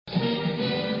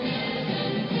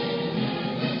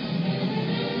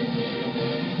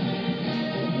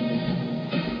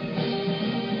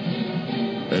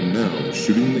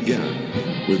Shooting the Gap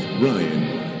with Ryan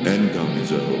and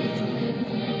Gonzo.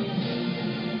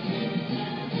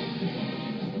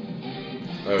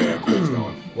 Oh yeah, it's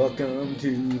going. Welcome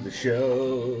to the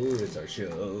show. It's our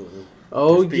show.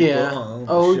 Oh There's people yeah. on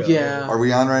the Oh show. yeah. Are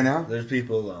we on right now? There's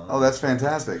people on. Oh, that's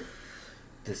fantastic.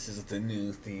 This is the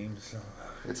new theme song.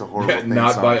 It's a horrible theme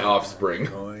Not song. by I'm Offspring.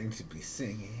 going to be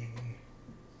singing.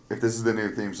 If this is the new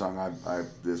theme song,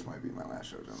 this might be my last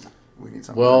show, gentlemen. We need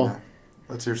something. Well, like that.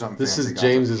 Let's hear something. This fancy, is guys.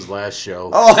 James's last show.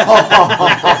 Oh,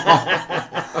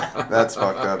 that's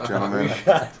fucked up, gentlemen.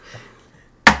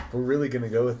 We're really gonna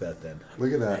go with that then.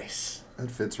 Look at that. Nice.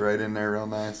 That fits right in there, real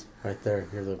nice. Right there.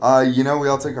 You're the. We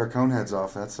all take our cone heads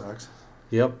off. That sucks.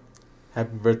 Yep.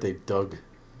 Happy birthday, Doug.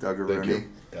 Doug or Thank Rooney. you.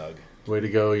 Doug. Way to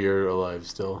go. You're alive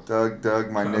still. Doug,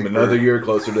 my I'm Nick. another Bird. year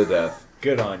closer to death.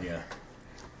 Good on ya.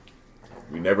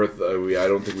 We never. I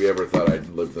don't think we ever thought I'd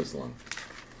live this long.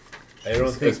 I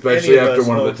don't think Especially any of after us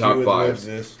one of the hoped top you would live fives.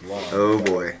 This long. Oh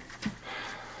boy.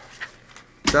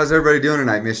 So how's everybody doing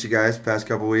tonight? Missed you guys past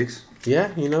couple weeks.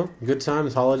 Yeah, good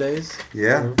times, holidays.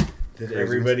 Yeah. Did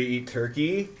everybody eat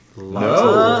turkey? Lots No.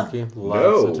 of turkey. Lots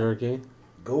No. of turkey.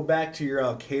 Go back to your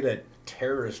Al Qaeda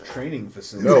terrorist training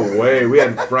facility. No way. We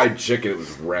had fried chicken. It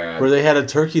was rad. Where they had a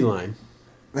turkey line.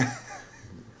 I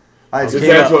Because Okay,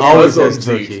 that's what always has Muslims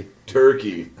turkey. eat.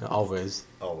 Turkey. Always.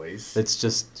 Always. It's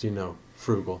just,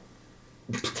 frugal.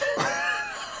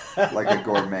 like a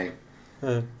gourmet.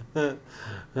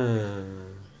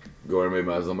 Gourmet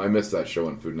Muslim. I missed that show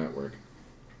on Food Network.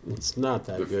 It's not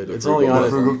that The- good. the It's only on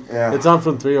frugal it. Yeah. It's on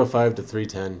from 3:05 to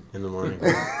 3:10 in the morning.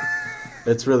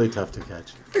 It's really tough to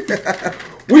catch.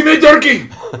 We made turkey.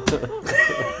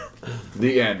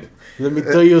 The end. Let me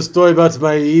tell you a story about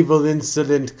my evil,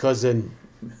 insolent cousin.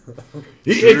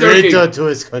 He ate turkey. Traitor to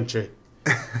his country.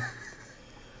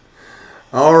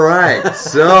 All right.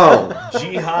 So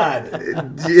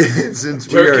Jihad. since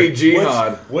Turkey we are,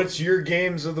 jihad. What's your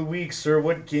games of the week, sir?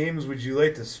 What games would you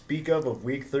like to speak of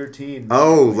week 13?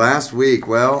 last week.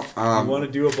 Well, you want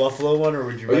to do a Buffalo one, or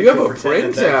would you? Oh, like you have to a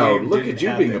pretend that printout. game Look didn't at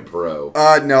you being a happen? pro.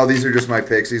 no, these are just my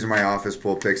picks. These are my office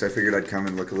pool picks. I figured I'd come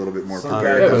and look a little bit more Some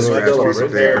prepared. guy Yeah, who's but like it's more still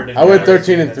prepared right and I went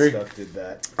managing 13 and that 3. stuff did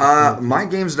that. My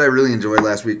games that I really enjoyed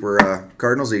last week were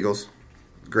Cardinals Eagles,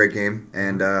 great game,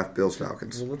 and Bills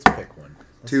Falcons. Well, let's pick one.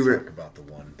 Let's Two- talk about the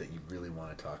one that you really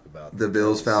want to talk about. The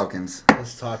Bills Falcons.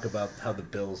 Let's talk about how the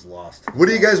Bills lost. What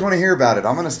do you guys want to hear about it?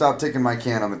 I'm going to stop taking my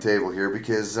can on the table here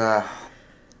because I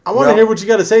want Well- to hear what you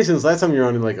got to say since last time you were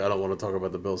on. You're like, I don't want to talk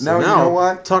about the Bills. No, you now, know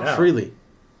what? Talk No. freely.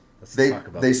 Let's they talk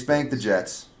about they spanked the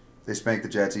Jets. They spanked the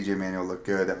Jets. EJ Manuel looked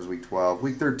good. That was week 12.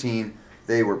 Week 13,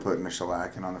 they were putting a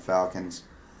shellacking on the Falcons.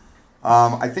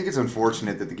 I think it's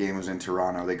unfortunate that the game was in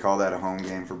Toronto. They call that a home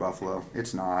game for Buffalo.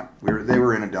 It's not. They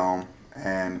were in a dome,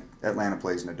 and Atlanta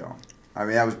plays in a dome. I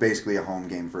mean, that was basically a home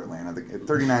game for Atlanta.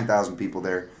 39,000 people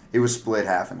there. It was split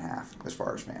half and half as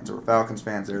far as fans. There were Falcons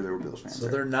fans there. There were Bills fans So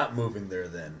there. they're not moving there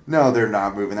then. No, they're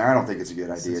not moving there. I don't think it's a good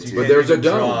idea Since you to. But can't there's a even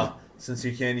dome. Since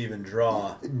you can't even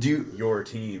draw Do you, your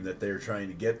team that they're trying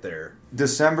to get there.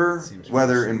 December Seems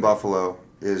weather reasonable. in Buffalo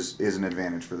is an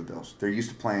advantage for the Bills. They're used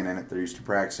to playing in it. They're used to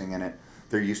practicing in it.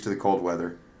 They're used to the cold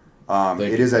weather. Thank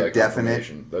It you is for a that definite,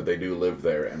 confirmation that they do live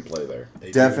there and play there. They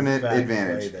do, Definite in fact,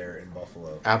 advantage. Play there in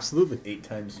Buffalo Absolutely. 8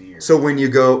 times a year. So when you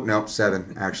go, nope,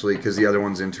 7 actually, because the other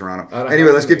one's in Toronto. Out of Anyway,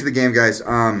 how let's many? get to the game, guys.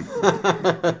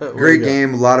 Great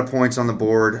game, a lot of points on the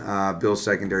board. Bill's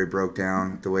secondary broke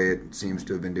down the way it seems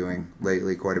to have been doing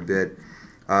lately quite a bit.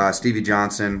 Stevie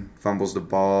Johnson fumbles the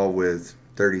ball with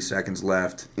 30 seconds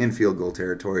left in field goal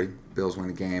territory. Bills win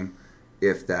the game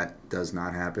if that does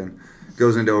not happen.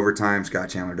 Goes into overtime. Scott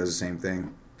Chandler does the same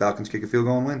thing. Falcons kick a field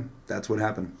goal and win. That's what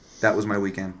happened. That was my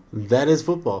weekend. That is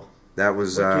football. That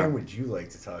was What game would you like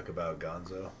to talk about,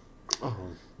 Gonzo? Oh,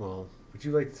 well. Would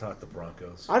you like to talk the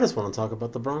Broncos? I just want to talk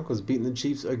about the Broncos beating the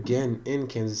Chiefs again in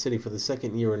Kansas City for the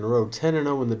second year in a row.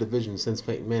 10-0 in the division since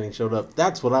Peyton Manning showed up.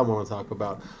 That's what I want to talk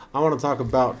about. I want to talk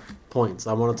about points.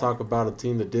 I want to talk about a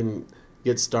team that didn't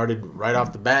get started right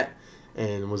off the bat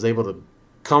and was able to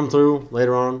come through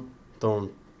later on,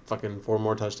 throwing fucking 4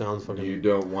 more touchdowns. Fucking You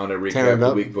don't want to Tearing recap the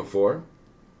up. week before?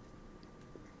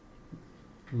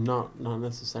 Not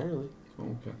necessarily.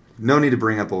 Okay. no need to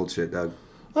bring up old shit, Doug.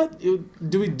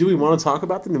 Do we want to talk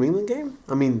about the New England game?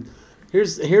 I mean,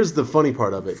 here's the funny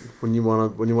part of it. When you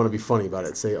want to be funny about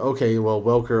it, say, okay, well,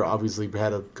 Welker obviously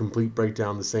had a complete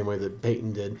breakdown the same way that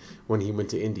Peyton did when he went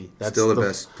to Indy. That's Still the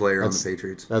best player on the that's-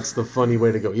 Patriots. That's the funny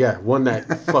way to go. Yeah, won that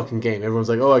fucking game. Everyone's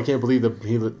like, oh, I can't believe that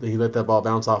he let that ball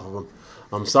bounce off of him.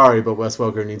 I'm sorry, but Wes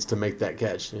Welker needs to make that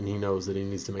catch, and he knows that he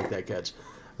needs to make that catch.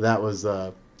 That was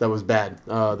that was bad.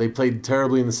 They played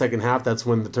terribly in the second half. That's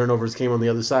when the turnovers came on the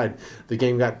other side. The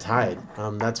game got tied.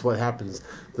 That's what happens.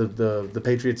 The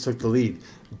Patriots took the lead.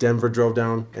 Denver drove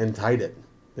down and tied it.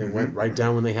 They went right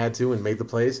down when they had to and made the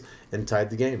plays and tied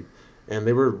the game. And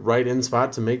they were right in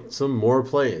spot to make some more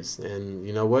plays. And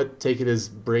you know what? Take it as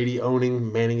Brady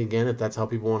owning Manning again, if that's how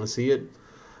people want to see it.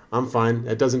 I'm fine.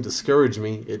 It doesn't discourage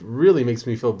me. It really makes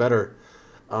me feel better.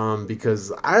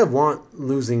 Because I want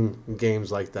losing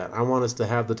games like that. I want us to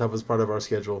have the toughest part of our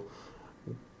schedule,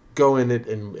 go in it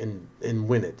and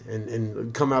win it,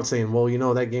 and come out saying, well, you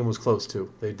know, that game was close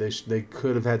too. They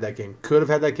could have had that game. Could have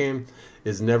had that game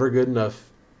is never good enough.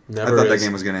 Never I thought is. that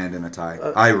game was going to end in a tie.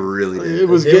 I really did. It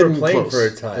was They getting were playing close.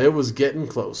 for a tie. It was getting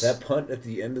close. That punt at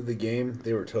the end of the game,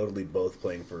 they were totally both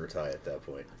playing for a tie at that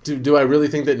point. Do I really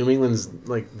think that New England's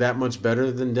like that much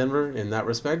better than Denver in that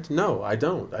respect? No, I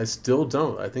don't. I still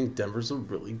don't. I think Denver's a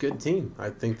really good team.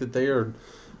 I think that they are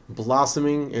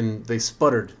blossoming, and they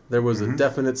sputtered. There was a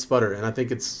definite sputter, and I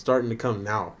think it's starting to come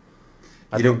now.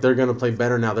 I think they're going to play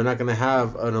better now. They're not going to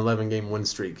have an 11-game win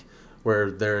streak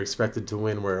where they're expected to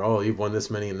win, where, oh, you've won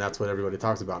this many, and that's what everybody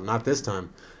talks about. Not this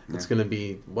time. It's going to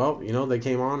be, well, you know, they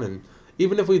came on, and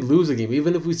even if we lose a game,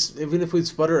 even if we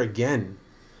sputter again,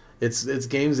 it's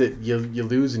games that you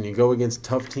lose and you go against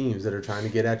tough teams that are trying to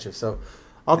get at you. So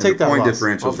I'll take that loss. The point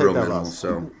differential is real minimal, loss.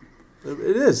 so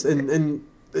It is, and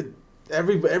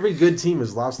every good team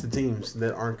has lost to teams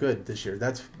that aren't good this year.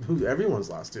 That's who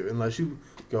everyone's lost to, unless you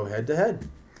go head to head.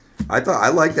 I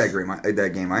liked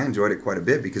that game. I enjoyed it quite a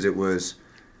bit because it was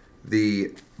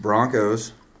the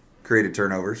Broncos created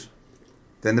turnovers,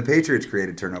 then the Patriots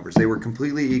created turnovers. They were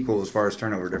completely equal as far as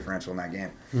turnover differential in that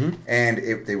game. And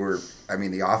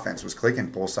the offense was clicking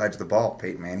both sides of the ball.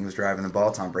 Peyton Manning was driving the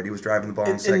ball. Tom Brady was driving the ball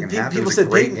in the second half. It was a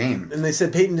great game. And they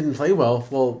said Peyton didn't play well.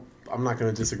 Well, I'm not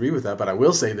going to disagree with that, but I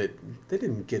will say that they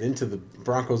didn't get into the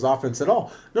Broncos offense at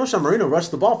all. No, Sean Marino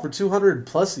rushed the ball for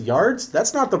 200-plus yards.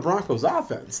 That's not the Broncos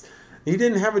offense. He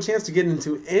didn't have a chance to get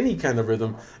into any kind of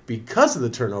rhythm because of the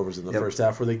turnovers in the first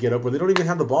half where they get up, where they don't even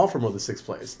have the ball for more than 6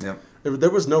 plays. Yep. There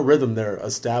was no rhythm there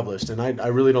established, and I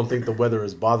really don't think the weather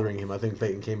is bothering him. I think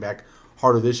Peyton came back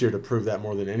harder this year to prove that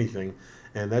more than anything.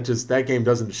 And that game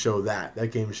doesn't show that.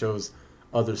 That game shows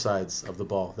other sides of the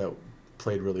ball that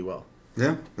played really well.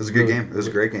 Yeah, it was a good game. It was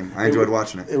a great game. I enjoyed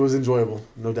watching it. It was enjoyable.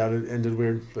 No doubt it ended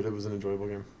weird, but it was an enjoyable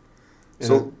game. And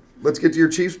So let's get to your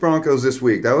Chiefs Broncos this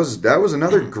week. That was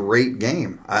another great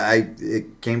game.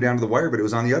 It came down to the wire, but it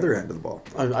was on the other end of the ball.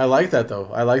 I like that though.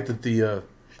 I like that the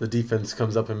defense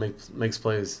comes up and makes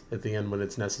plays at the end when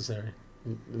it's necessary.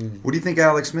 What do you think of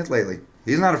Alex Smith lately?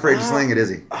 He's not afraid to sling it, is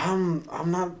he? I'm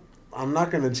not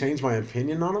going to change my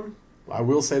opinion on him. I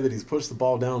will say that he's pushed the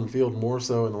ball downfield more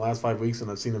so in the last 5 weeks than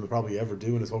I've seen him probably ever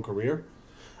do in his whole career.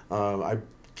 I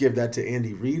give that to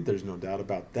Andy Reid. There's no doubt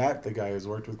about that. The guy has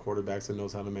worked with quarterbacks and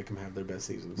knows how to make them have their best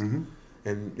seasons.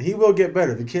 And he will get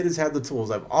better. The kid has had the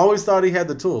tools. I've always thought he had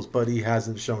the tools, but he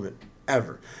hasn't shown it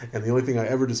ever. And the only thing I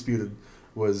ever disputed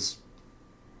was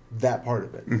that part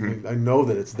of it. I know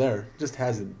that it's there, just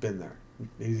hasn't been there.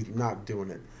 He's not doing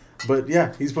it. But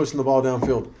yeah, he's pushing the ball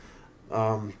downfield.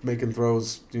 Making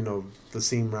throws, the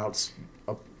seam routes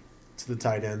up to the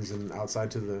tight ends and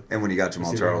outside to the. And when you got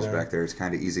Jamal receiver Charles there. back there, it's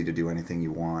kind of easy to do anything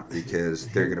you want because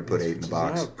they're going to put 8 in the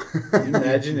box. Can you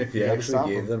imagine if you gotta actually stop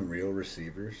gave him. them real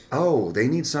receivers? Oh, they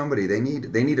need somebody. They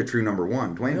need a true number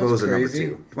one. Dwayne You know what's Bowe's a number crazy?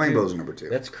 2. Dwayne Dude, Bowe's a number 2.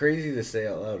 That's crazy to say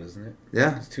out loud, isn't it?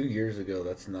 Yeah, 'Cause 2 years ago,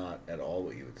 that's not at all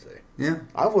what you would say. yeah.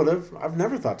 I would have. I've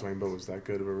never thought Dwayne Bowe was that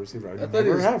good of a receiver. I thought never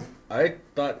he was- have.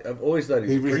 I've always thought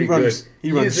he was pretty runs. good.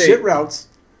 He runs He's shit routes.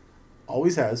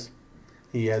 Always has.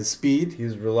 He has speed.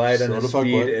 He's relied on So his the fuck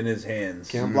speed what? and his hands.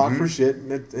 Can't block for shit.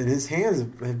 And his hands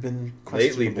have been Lately,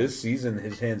 questionable. this season,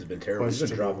 his hands have been terrible. He's been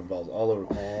Questionable. dropping balls all over.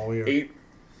 all year.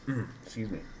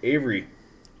 Avery,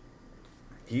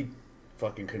 he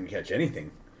fucking couldn't catch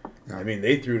anything. Yeah. I mean,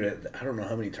 they threw it. I don't know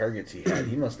how many targets he had.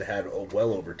 He must have had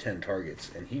well over 10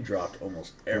 targets, and he dropped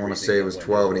almost I everything. want to say it that was went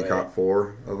 12 his and he way. caught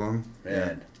 4 of them.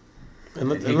 Man,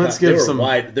 And, And let's give some.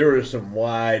 There were some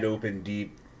wide open,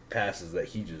 deep passes that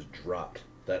he just dropped.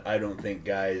 That I don't think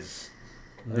guys.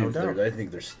 No doubt. I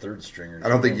think there's third stringers. I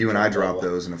don't think you and I dropped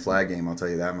well. those in a flag game. I'll tell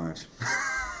you that much.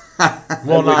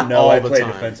 Well, not know. all I the play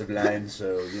time. defensive line,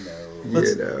 so you know.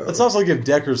 Let's also give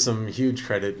Decker some huge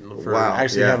credit for Wow,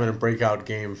 actually yeah. having a breakout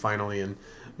game finally. And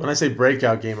when I say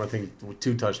breakout game, I think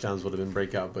 2 touchdowns would have been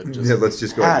breakout, but just Yeah, let's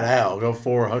just go flat ahead. out go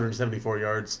 174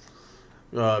 yards.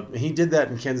 He did that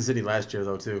in Kansas City last year,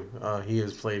 though, too. He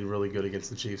has played really good against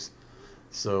the Chiefs.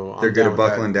 So They're I'm good down at with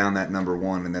buckling down that number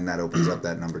 1, and then that opens up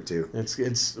that number 2. It's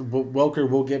Welker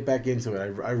will get back into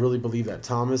it. I really believe that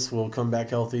Thomas will come back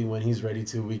healthy when he's ready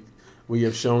to. We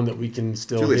have shown that we can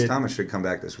still Julius hit. Thomas should come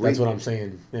back this week. That's what I'm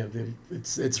saying. Yeah,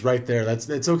 it's right there.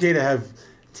 It's okay to have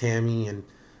Tammy and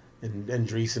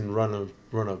Dreesen run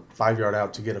a 5-yard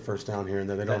out to get a first down here, and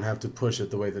then they don't have to push it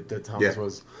the way that Thomas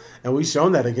was. And we've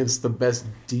shown that against the best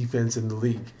defense in the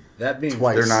league. That being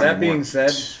Twice. They're not that anymore. being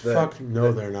said, Fuck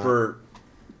no, they're not.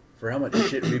 For how much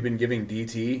shit we've been giving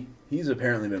DT, he's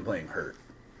apparently been playing hurt.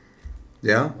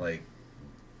 Yeah? Like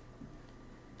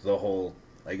the whole,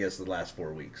 I guess, the last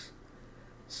 4 weeks.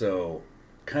 So,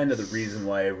 kind of the reason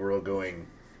why we're all going,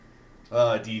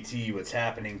 DT, what's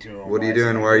happening to him? What are you Why is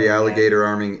doing? he Why are you doing that? alligator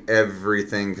arming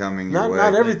everything coming your way?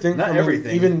 Not everything. Not I mean,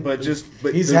 everything, but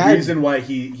he's the had, reason why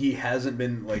he hasn't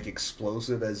been like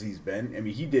explosive as he's been. I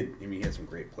mean, he had some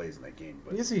great plays in that game,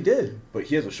 but Yes, he did. but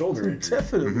he has a shoulder He injury.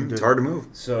 definitely Mhm. did. It's hard to move.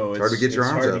 So It's hard to get your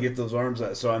arms hard up. to get those arms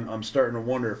out. So I'm starting to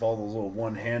wonder if all those little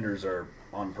one-handers are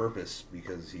on purpose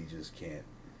because he just can't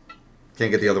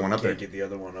Can't get the other one up there. get the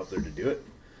other one up there to do it.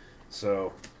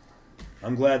 So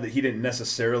I'm glad that he didn't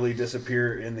necessarily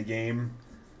disappear in the game,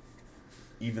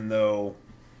 even though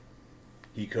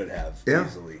he could have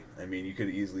easily. I mean, you could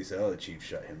have easily said, "Oh, the Chiefs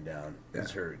shut him down.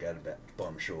 He's hurt, got a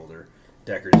bum shoulder.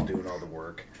 Decker's doing all the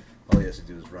work. All he has to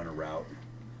do is run a route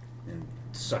and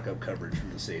suck up coverage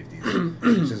from the safeties."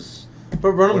 Which is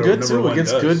But run him what good number too one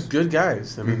against does. good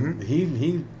guys. I mean, Mhm.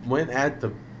 he went at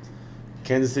the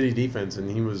Kansas City defense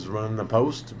and he was running a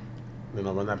post. Then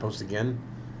I'll run that post again.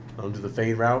 I'll do the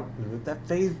fade route. And that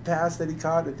fade pass that he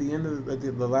caught at the end of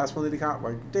the last one that he caught,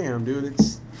 like damn, dude,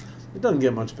 it doesn't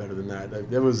get much better than that.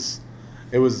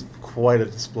 It was quite a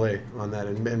display on that,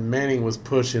 and Manning was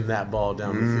pushing that ball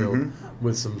down the field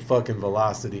with some fucking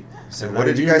velocity. So And what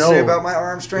did you know- guys say about my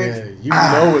arm strength? Yeah, you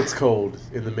know it's cold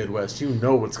in the Midwest. You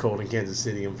know it's cold in Kansas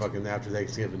City and fucking after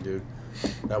Thanksgiving, dude.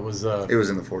 That was It was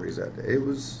in the 40s that day. It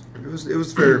was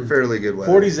fairly good weather.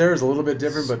 40s there is a little bit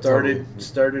different, but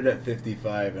started at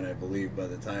 55, and I believe by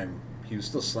the time he was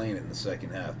still slaying it in the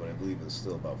second half, but I believe it was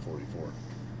still about 44.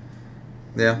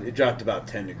 Yeah. It dropped about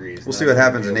 10 degrees. We'll see what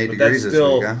happens in 8 But degrees that's this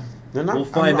still, week, huh? We'll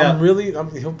find out.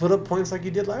 He'll put up points like he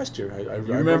did last year. I You believe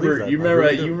remember? that. You I remember?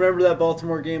 really do. You remember that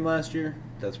Baltimore game last year?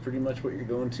 That's pretty much what you're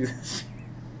going to this year.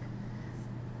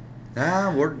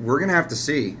 We're gonna have to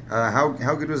see. How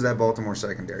good was that Baltimore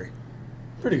secondary?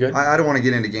 Pretty good. I don't want to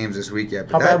get into games this week yet,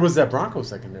 but How bad was that Broncos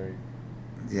secondary?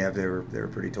 Yeah, they were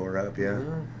pretty tore up. Yeah.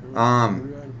 Yeah.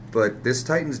 But this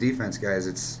Titans defense, guys,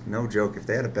 it's no joke. If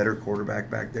they had a better quarterback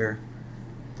back there,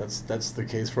 That's the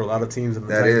case for a lot of teams. And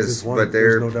the that Titans is. one. But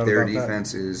There's their no doubt their about that.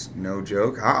 defense is no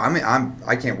joke.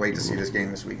 I can't wait to see this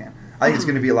game this weekend. I think it's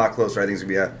going to be a lot closer. I think it's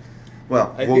going to be we'll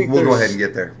think go there's- ahead and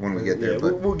get there when we get there. Yeah,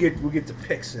 but we'll get to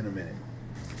picks in a minute.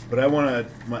 But I want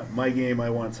to my game I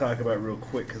want to talk about real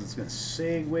quick because it's going to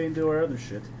segue into our other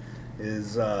shit.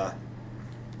 Is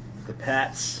the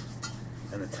Pats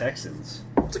and the Texans.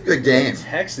 it's a good game. The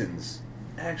Texans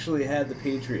actually had the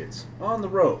Patriots on the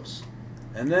ropes,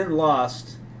 and then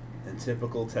lost in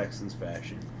typical Texans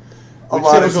fashion. A Which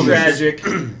lot of is teams. tragic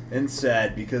and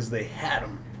sad because they had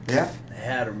them. Yeah. They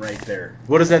had them right there.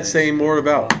 What does that say more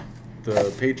about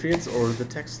the Patriots or the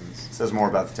Texans? It says more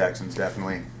about the Texans,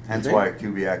 definitely. Hence Okay. why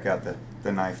Kubiak got the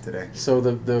knife today. So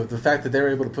the fact that they were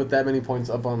able to put that many points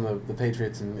up on the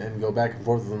Patriots and go back and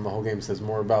forth with them the whole game says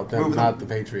more about them, Moving- not the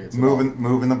Patriots. at all.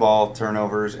 Moving the ball,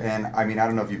 turnovers, and I mean I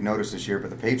don't know if you've noticed this year,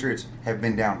 but the Patriots have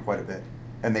been down quite a bit,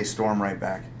 and they storm right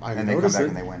back, I and they come noticed back it.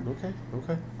 and they win.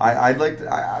 Okay. I'd like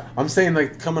to. I'm saying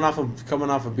like coming off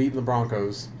of beating the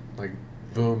Broncos, like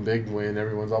boom, big win,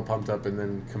 everyone's all pumped up, and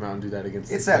then come out and do that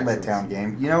against. It's the that Texans. letdown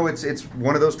game. You know, it's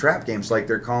one of those trap games. Like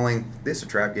they're calling this a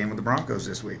trap game with the Broncos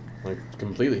this week. Like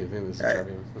completely. I think this is a trap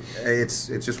game. It's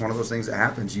just one of those things that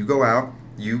happens. You go out,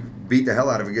 you beat the hell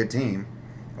out of a good team,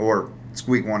 or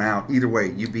squeak one out. Either way,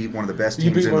 you beat one of the best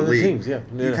You teams beat in one the of the league. teams, yeah.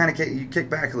 You kind of you kick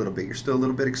back a little bit. You're still a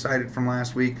little bit excited from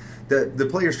last week. The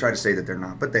players try to say that they're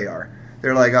not, but they are.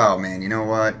 They're like, oh man, you know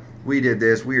what? We did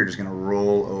this. We are just going to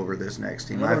roll over this next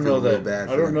team. I feel a little bad.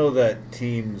 I for don't them. know that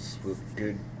teams with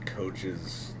good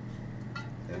coaches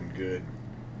and good,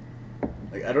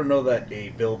 like I don't know that a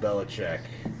Bill Belichick,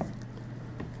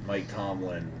 Mike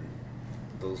Tomlin,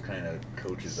 those kind of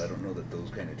coaches. I don't know that those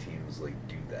kind of teams like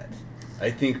do that. I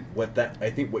think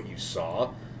what you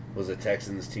saw was a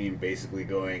Texans team basically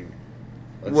going,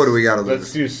 What do we gotta Let's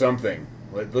lose? do something.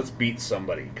 Let's beat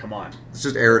somebody. Come on. Let's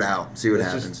just air it out. See what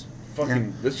Let's happens.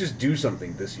 Let's just do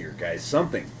something this year, guys.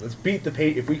 Something. Let's beat the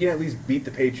If we can at least beat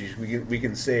the Patriots, we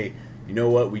can say, you know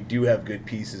what, we do have good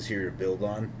pieces here to build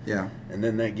on. Yeah. And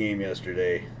then that game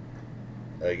yesterday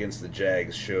against the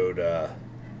Jags showed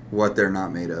What they're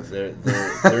not made of.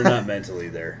 they're not mentally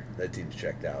there. That team's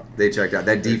checked out. They checked out.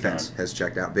 That They're defense done. has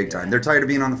checked out big Yeah. time. They're tired of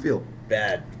being on the field.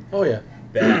 Bad. Oh yeah.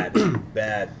 Bad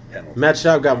penalty. Matt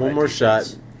Schaub got one Red more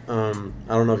defense. shot. I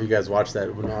don't know if you guys watched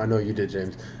that. Well, no, I know you did,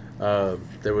 James.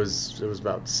 It was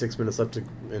about 6 minutes left,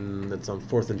 and it's on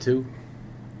 4th and 2,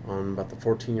 on about the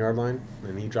 14-yard line,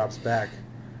 and he drops back,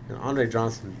 and Andre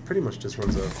Johnson pretty much just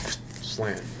runs a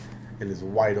slant and is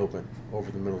wide open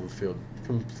over the middle of the field.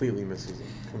 Completely misses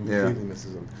him.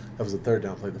 That was the 3rd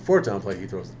down play. The 4th down play, he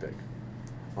throws the pick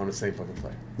on the same fucking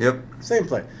play. Yep. Same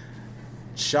play.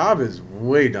 Schaub is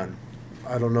way done.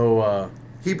 I don't know.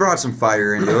 He brought some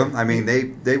fire into him. I mean,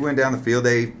 they went down the field.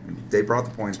 They brought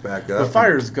the points back up. The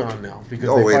fire's gone now because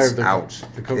Oh, they it's fired the out. coach.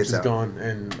 The coach It's is out. gone,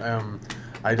 and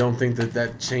I don't think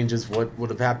that changes what would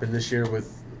have happened this year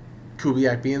with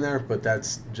Kubiak being there. But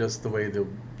that's just the way the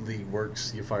league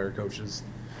works. You fire coaches.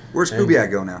 Where's And-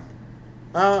 Kubiak go now?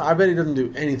 I bet he doesn't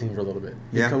do anything for a little bit.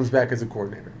 He Yeah. comes back as a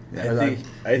coordinator. I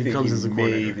think he comes as a may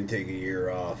coordinator. even take a year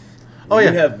off. Oh,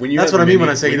 When yeah. when That's have what I mean when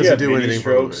mini- I say he when doesn't you do have anything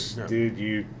for a little mini-strokes, bit.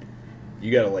 dude.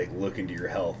 You gotta like look into your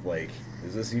health. Like,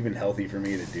 is this even healthy for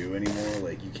me to do anymore?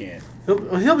 Like, you can't.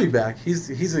 He'll be back. He's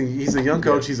a young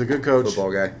coach. He's a good coach.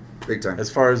 Football guy, big time. As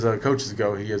far as coaches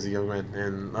go, he is a young man,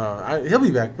 and he'll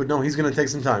be back. But no, he's going to take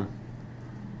some time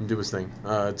and do his thing.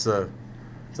 It's a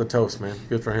toast, man.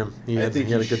 Good for him. He had a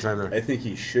good time there. I think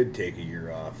he should take a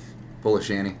year off. Pull a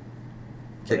shanty,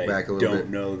 kick but back a I little don't bit.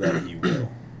 know that he will.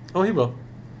 Oh, he will.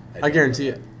 I don't guarantee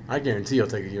know it. I guarantee he'll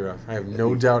take a year off. I have that.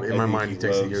 no doubt in I my think mind he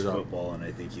takes a year off. football, and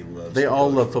I think he loves. They to all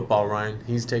coach love football, Ryan.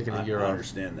 He's taking a year I off.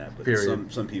 understand that, but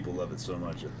Period. some people love it so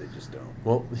much that they just don't.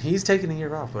 Well, he's taking a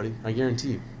year off, buddy. I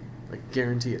guarantee you. I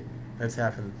guarantee it. That's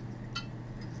happening.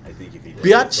 I think if he does,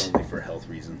 Biatch. it's only for health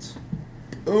reasons.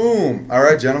 Boom. All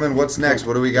right, gentlemen. What's next?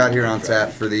 What do we got here on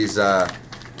tap for these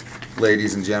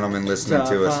ladies and gentlemen listening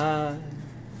to us?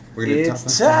 We're gonna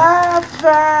It's Top Top 5.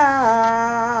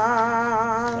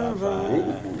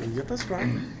 five. Get this right.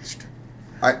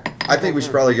 I think we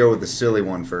should probably go with the silly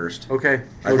one first. Okay.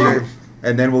 I think,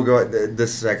 and then we'll go. The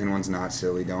second one's not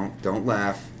silly. Don't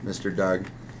laugh, Mr. Doug.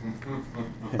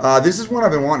 This is one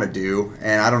I've been wanting to do,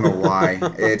 and I don't know why.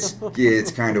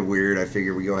 It's kind of weird. I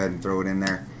figure we go ahead and throw it in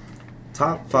there.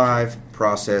 Top 5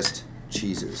 processed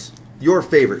cheeses. Your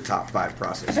favorite top 5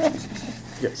 processed cheeses.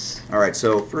 Yes. All right.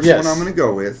 So first Yes. one I'm going to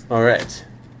go with All right.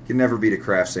 can never beat a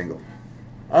Kraft single.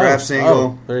 Kraft single.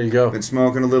 Oh, there you go. Been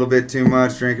smoking a little bit too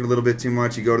much, drinking a little bit too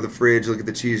much. You go to the fridge, look at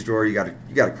the cheese drawer. You got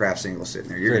a Kraft single sitting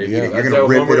there. You're There gonna you eat go. it. You're That's gonna how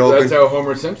rip Homer, it open. That's how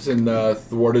Homer Simpson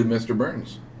thwarted Mr.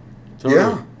 Burns. Totally.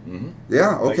 Yeah.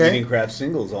 Yeah. Like Okay. eating Kraft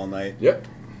singles all night. Yep.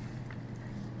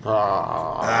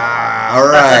 All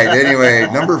right. Anyway,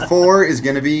 number 4 is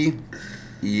gonna be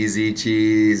easy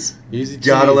cheese. Easy cheese.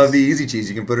 Gotta love the easy cheese.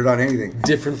 You can put it on anything.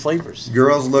 Different flavors.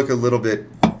 Girls look a little bit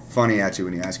funny at you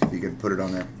when you ask if you can put it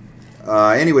on there.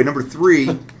 Anyway, number 3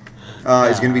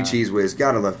 is going to be Cheese Whiz.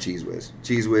 Gotta love Cheese Whiz.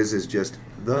 Cheese Whiz is just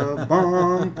the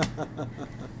bomb.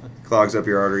 Clogs up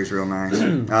your arteries real nice.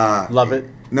 Love it.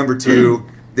 Number 2,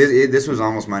 this was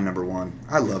almost my number 1.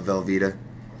 I love Velveeta.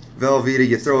 Velveeta,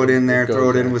 you throw it in there, It goes throw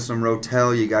it in there. with some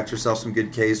Rotel, you got yourself some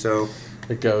good queso.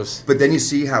 It goes. But then you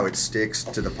see how it sticks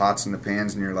to the pots and the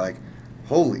pans, and you're like,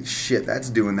 holy shit, that's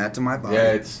doing that to my body.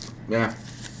 Yeah.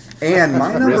 And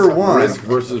my number 1... Risk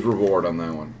versus reward on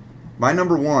that one. My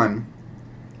number 1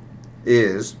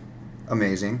 is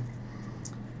amazing.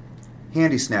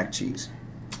 Handy snack cheese.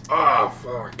 Ah,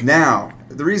 fuck. Now,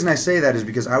 the reason I say that is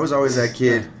because I was always that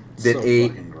kid that So ate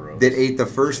fucking gross. the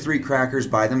first 3 crackers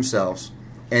by themselves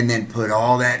and then put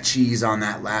all that cheese on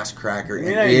that last cracker, I and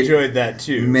mean, I it enjoyed that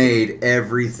too. made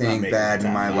everything Not bad making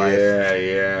in my top life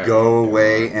Yeah. go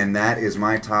away, and that is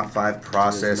my top 5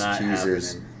 processed Not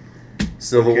cheeses. happening.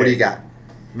 Silva, what do Okay. you got?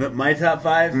 My top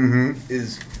 5 Mhm.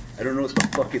 is, I don't know what the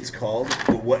fuck it's called,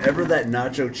 but whatever that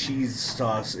nacho cheese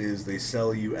sauce is, they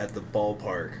sell you at the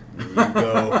ballpark. When you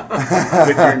go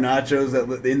with your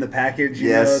nachos in the package, you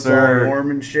Yes, know, it's sir. all warm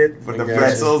and shit. With the Okay.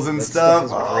 pretzels and That stuff.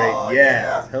 is great. Oh,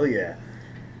 yeah, hell yeah.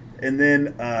 And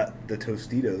then the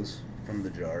Tostitos from the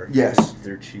jar. Yes.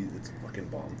 Their cheese, it's fucking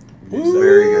bomb. It's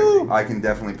very good. I can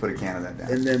definitely put a can of that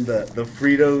down. And then the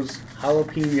Fritos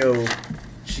jalapeno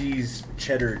cheese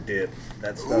cheddar dip.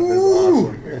 That stuff is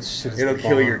awesome. It's just It'll the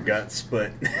kill bomb. your guts,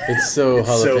 but It's so it's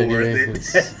so jalapeno. worth it.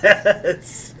 It's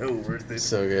It's so worth it.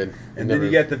 so good. And then you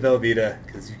get the Velveeta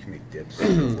because you can make dips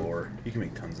galore. You can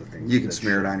make tons of things. You with can that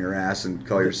smear it shit. on your ass and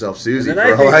call yourself And Susie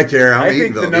then for all I care. I'm I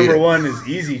eating think the number Velveeta. 1 is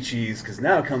easy cheese because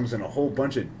now it comes in a whole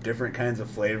bunch of different kinds of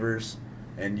flavors,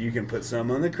 and you can put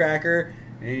some on the cracker,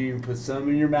 and you can put some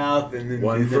in your mouth, and then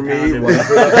One and for then me, pound it. one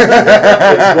for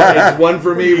the it's one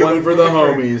for me, one for the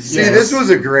homies. See, this was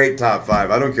a great top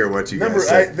 5. I don't care what you guys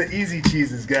say. The easy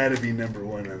cheese has got to be number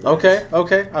 1 on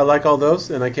Okay. I like all those,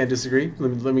 and I can't disagree.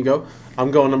 Let me go.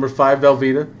 I'm going number 5,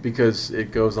 Velveeta, because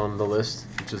it goes on the list.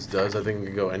 It just does. I think it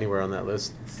can go anywhere on that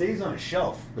list. It stays on a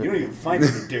shelf. You don't even find it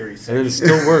in the dairy section. And it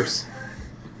still works.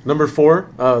 Number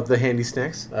 4, the handy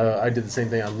snacks. I did the same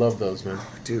thing. I love those, man.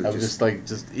 Dude, I was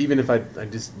just even if I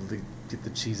just get the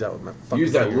cheese out with my fucking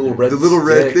Use that finger. little red The little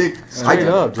red stick. thing. Straight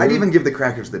up, dude. I'd even give the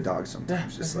crackers to the dog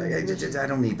sometimes. Just like, I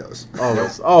don't need those.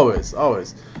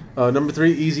 Always. Number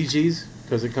 3, easy cheese,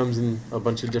 because it comes in a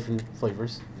bunch of different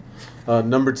flavors.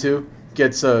 Number 2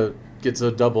 gets a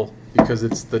double because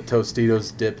it's the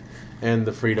Tostitos dip and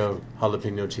the Frito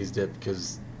jalapeno cheese dip,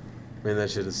 because man, that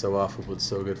shit is so awful, but it's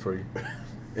so good for you.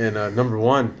 And number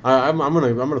 1, I'm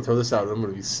gonna throw this out. I'm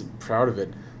gonna be proud of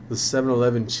it. The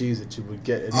 7-Eleven cheese that you would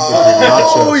get. Your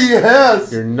nachos.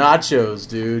 Yes. Your nachos,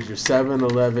 dude. Your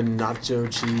 7-Eleven nacho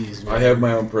cheese. Man. I have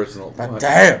my own personal. God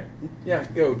damn. Yeah,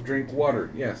 go drink water.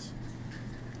 Yes.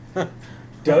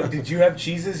 Doug, did you have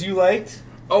cheeses you liked?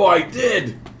 Oh, I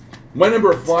did. My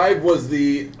number 5 was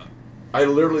this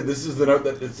is the note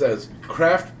that it says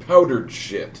Kraft powdered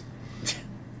shit.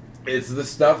 It's the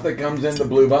stuff that comes in the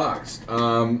blue box.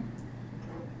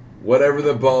 Whatever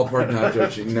the ballpark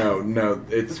nacho cheese. No,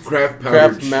 it's Kraft powdered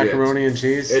Kraft shit. macaroni and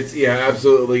cheese. It's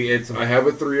absolutely. I have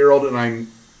a 3-year-old and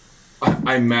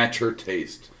I match her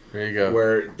taste. There you go.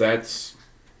 Where it's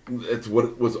what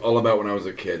it was all about when I was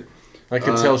a kid. I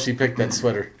could tell she picked that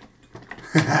sweater.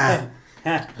 But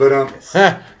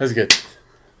That's good.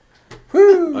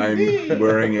 I'm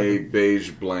wearing a beige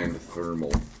blend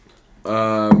thermal.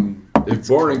 If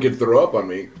Boring could throw up on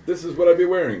me, this is what I'd be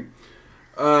wearing.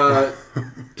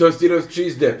 Tostitos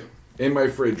cheese dip in my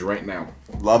fridge right now.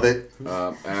 love it.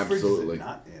 Absolutely.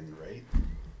 Not in, right?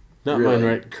 Not Really? mine,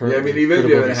 right? Currently. Yeah, I mean, even if Could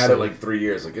you have haven't been had it so. like 3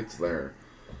 years, like it's there.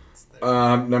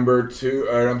 Number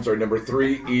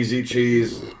 3, easy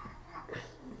cheese.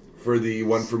 For the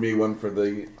one for me, one for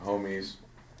the homies.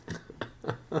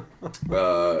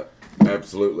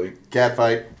 Absolutely. Cat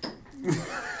fight.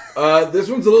 This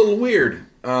one's a little weird.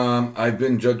 I've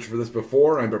been judged for this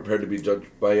before. I'm prepared to be judged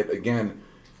by it again.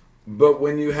 But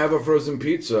when you have a frozen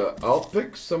pizza, I'll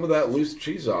pick some of that loose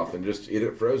cheese off and just eat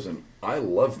it frozen. I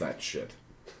love that shit.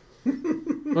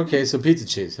 Okay, so pizza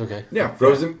cheese. Okay. Yeah,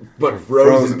 frozen, but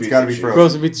frozen It's pizza gotta be cheese. frozen.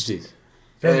 Frozen pizza cheese.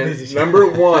 And number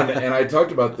 1, and I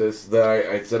talked about this, that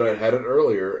I said I had it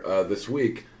earlier this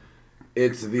week.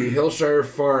 It's the Hillshire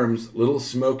Farms Little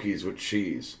Smokies with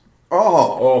cheese.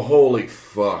 Oh. Oh, holy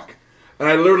fuck. And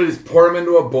I literally just pour them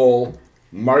into a bowl,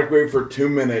 microwave for 2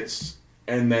 minutes,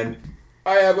 and then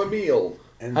I have a meal.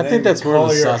 And I then think that's more of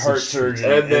call a your sausage heart treat.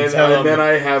 surgeon And then tell him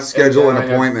I have... Schedule and an then I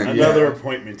have- appointment. another Yeah.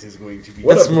 appointment is going to be.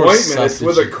 What That's more appointment? It's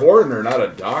with a sausage. coroner, not a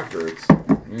doctor. It's...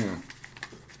 Yeah.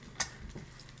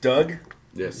 Doug,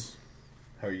 Yes.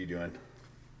 how are you doing?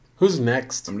 Who's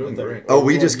next? I'm doing great. Oh,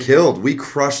 we just killed. We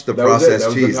crushed the That was it. processed That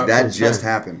was the cheese. top That one. just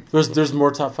happened. There's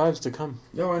more top 5s to come.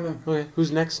 No, I know. Okay,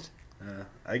 who's next?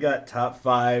 I got top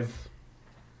 5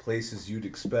 places you'd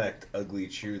expect ugly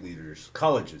cheerleaders.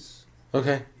 Colleges.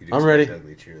 Okay, You'd I'm expect ready.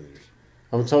 Ugly cheerleaders.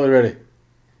 I'm totally ready.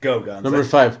 Go, Gonzo. Number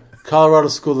 5, Colorado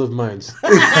School of Mines.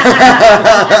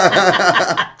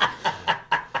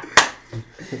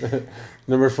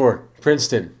 Number 4,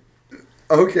 Princeton.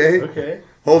 Okay. Okay.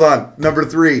 Hold on. Number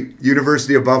 3,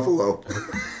 University of Buffalo.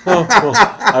 Oh, well,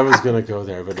 I was gonna go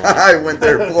there, but no. I went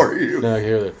there for you. No,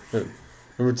 here.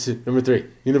 Number 3,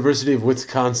 University of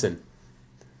Wisconsin.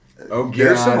 Oh, God.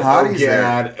 There's some hotties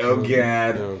there. Oh,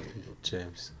 God. No,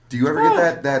 James. Do you ever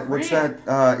get that what's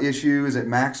that issue? Is it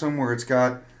Maxim where it's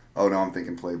got... Oh, no, I'm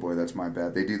thinking Playboy. That's my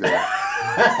bad. They do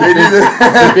that. They do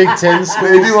that. The Big Ten schools.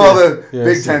 They do all the Yeah,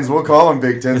 Big so- Tens. We'll call them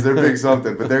Big Tens. They're big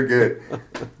something, but they're good.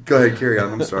 Go ahead, carry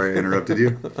on. I'm sorry I interrupted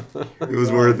you. It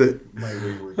was worth it. My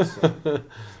wayward son.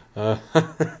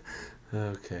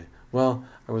 Okay. Well,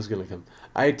 I was gonna come.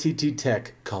 ITT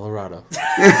Tech, Colorado.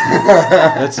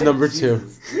 That's number 2.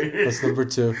 That's number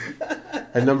 2.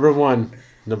 And number 1,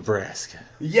 Nebraska.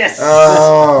 Yes!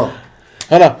 Oh.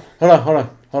 Hold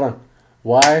on.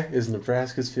 Why is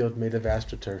Nebraska's field made of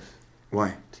AstroTurf?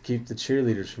 Why? To keep the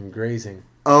cheerleaders from grazing.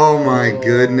 Oh, my That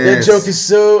goodness. joke is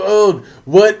so old.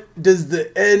 What does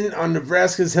the N on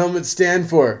Nebraska's helmet stand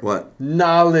for? What?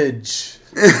 Knowledge.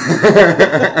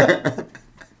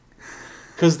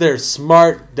 Because they're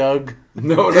smart, Doug.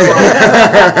 No. I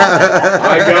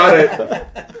got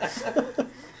it.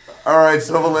 All right,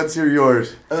 Silva, let's hear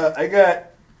yours. I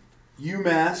got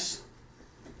UMass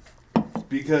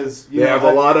because They have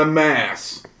a lot of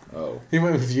mass. Oh. He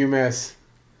went with UMass.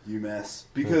 UMass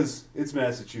because it's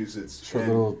Massachusetts. Short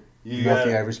and little you wealthy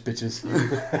got Irish bitches.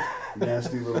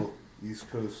 nasty little East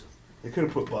Coast. They could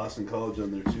have put Boston College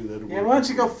on there too. That'd Yeah, work. why don't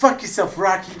you go fuck yourself,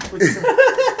 Rocky? With some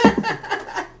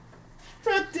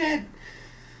Not dead.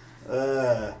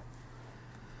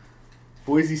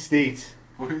 Boise State.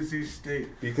 Boise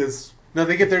State. Because No,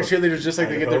 they get their cheerleaders just like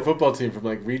they get their football team from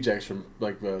like rejects from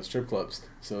like strip clubs.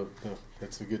 So no,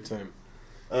 that's a good time.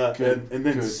 Good, and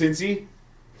then good. Cincy.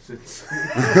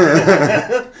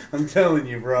 I'm telling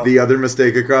you, bro. The other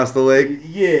mistake across the lake.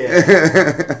 Yeah.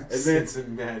 And then,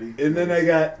 Cincinnati. and then I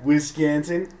got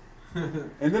Wisconsin.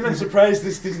 And then I'm surprised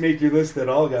this didn't make your list at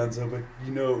all, Gonzo, but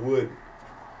you know it would.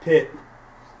 Pitt.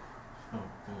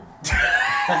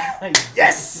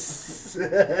 Yes!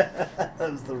 That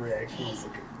was the reaction I was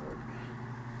looking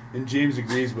for. And James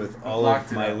agrees with all Locked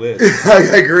of it my up. list.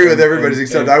 I agree with everybody's And-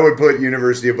 except I would put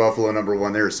University of Buffalo number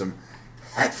 1. There are some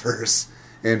adverse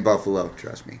in Buffalo.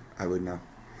 Trust me, I would know.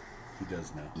 He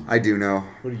does know. I do know.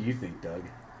 What do you think, Doug?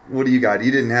 What do you got?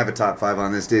 You didn't have a top 5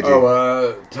 on this, did you?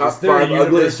 Top Is there a 5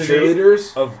 ugliest university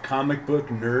cheerleaders? of comic book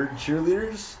nerd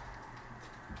cheerleaders?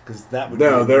 Because that would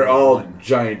No, be they're all one.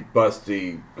 giant,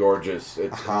 busty, gorgeous.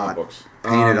 It's Hot. comic books.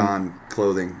 Painted on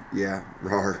clothing. Yeah,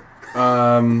 rawr.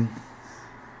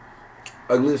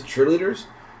 Ugliest cheerleaders?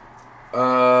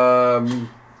 I'd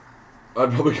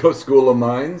probably go School of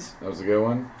Mines. That was a good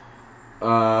one.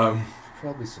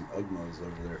 Probably some Ugmos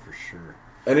over there for sure.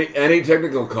 Any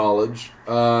technical college.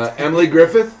 Emily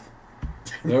Griffith.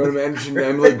 You ever mentioned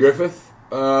Emily Griffith?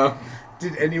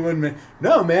 Did anyone...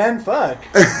 No, man, fuck.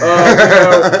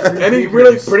 Any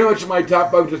really, pretty much my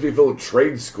top 5 would just be filled with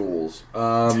trade schools.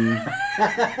 And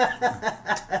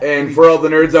for all the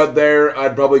nerds out there,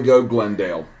 I'd probably go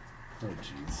Glendale. Oh,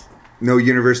 jeez. No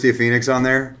University of Phoenix on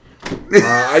there?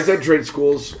 I said trade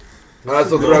schools. I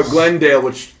also threw out Glendale,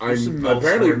 which some milfs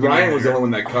apparently working Ryan in was the there. only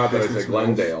one that caught that I Business said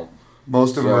Glendale.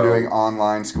 Most of them are So- doing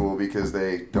online school because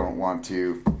they don't want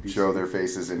to show their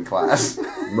faces in class.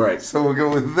 Right. So we'll go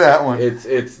with that one. It's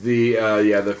the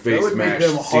the That face would make mash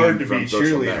them hard to scene be from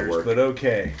Social cheerleaders, Network. but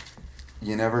okay.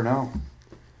 You never know.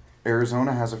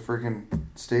 Arizona has a freaking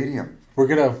stadium. We're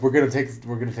gonna take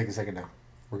a second now.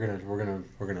 We're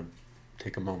gonna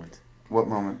take a moment. What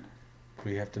moment?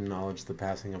 We have to acknowledge the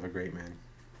passing of a great man.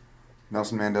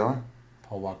 Nelson Mandela?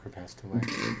 Paul Walker passed away,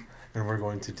 and we're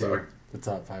going to do Sorry. the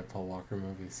top 5 Paul Walker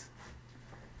movies.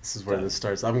 This is where this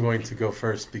starts. I'm going to go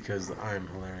first because I'm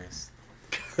hilarious.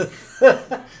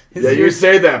 Yeah, you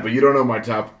say that, but you don't know my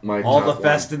top. All top the one.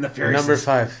 Fast and the Furious. Number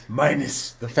 5,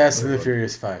 Minus the Fast and the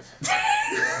Furious 5.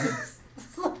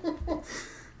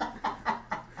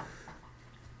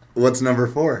 What's number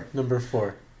 4? Number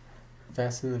 4,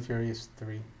 Fast and the Furious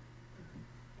 3.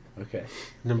 Okay.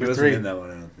 Number He wasn't 3. in that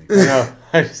one, I don't think. No,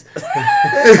 I just,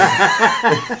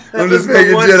 I'm just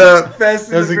making shit up. Fast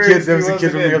that was a kid. That was a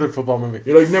kid from the other football movie.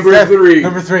 You're like number 3.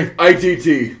 Number 3,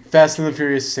 ITT. Fast and the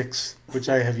Furious 6, which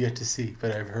I have yet to see,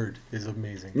 but I've heard is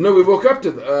amazing. No, we woke up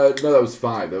to. No, that was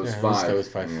 5. That was Yeah, 5. that was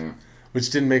 5. Yeah. Which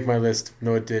didn't make my list.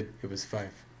 No, it did. It was 5.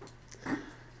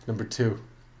 Number 2,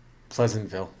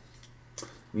 Pleasantville.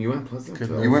 You went Pleasantville.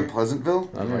 Good You went Pleasantville?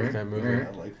 I like that movie. Alright.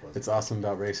 I like Pleasant. It's awesome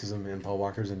about racism, and Paul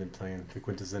Walker's in it playing the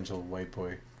quintessential white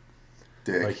boy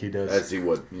Dick. like he does. As he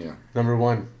would. Yeah. Number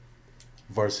 1,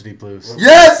 Varsity Blues.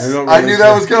 Yes! don't I really knew that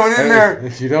care. was coming in there.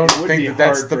 If you don't It would be think that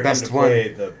that's hard the for him best to one, play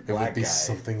it the would black be guy.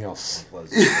 something else.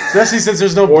 Pleasant. Especially since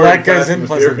there's no Or black guys Fast in and the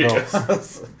Pleasantville.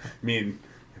 Furious. I mean,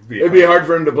 It'd be hard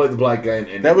for him to play the black guy in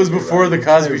any That was movie, before right? the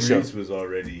Cosby Show. Tyrese was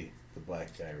already the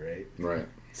black guy, right? Right.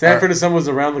 Sanford and Son was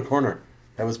around the corner.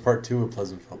 That was part 2 of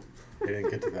Pleasantville. They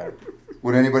didn't get to that.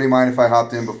 Would anybody mind if I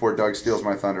hopped in before Doug steals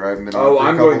my thunder? I haven't been on Oh, for a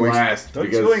I'm couple going weeks. last. Doug's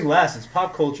because going last. It's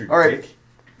pop culture. All right. Dick.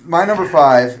 My number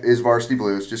 5 is Varsity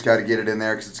Blues. Just got to get it in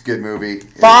there because it's a good movie.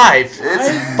 5!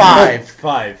 It's 5!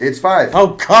 5. It's 5. Oh,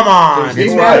 come on! He's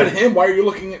It's mad five. at him. Why are you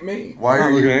looking at me? Why I'm are not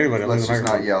you? looking at anybody. I'm Let's looking at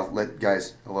just the not yell. Let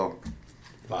guys, hello.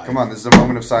 5. Come on, this is a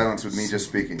moment of silence with me just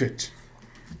speaking. Bitch.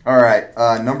 All right,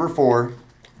 number 4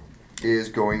 is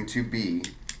going to be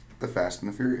The Fast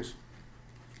and the Furious.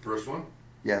 First one?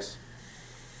 Yes.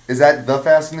 Is that The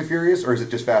Fast and the Furious, or is it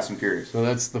just Fast and Furious? So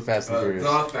that's the Fast and Furious.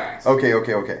 The Fast. Okay.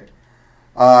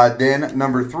 Then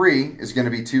number 3 is going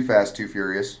to be Too Fast, Too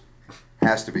Furious.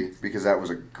 Has to be, because that was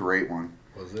a great one.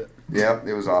 Was it? Yep,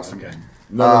 it was awesome. Okay.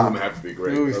 None of them have to be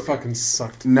great. Ooh, we Okay. fucking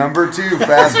sucked. Number 2,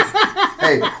 Fast.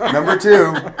 Hey, number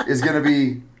 2 is going to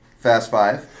be Fast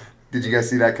 5. Did you guys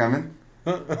see that coming?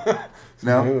 No?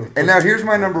 No. And now here's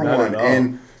my number Not 1. at all.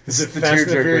 And Is it the Fast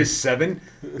and the tearjerker. Furious 7?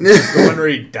 The one where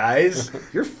he dies?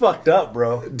 You're fucked up,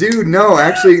 bro. dude, no,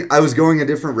 actually, I was going a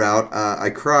different route. I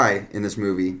cry in this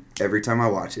movie every time I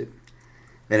watch it.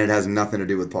 And it has nothing to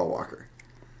do with Paul Walker.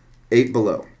 8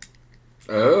 Below.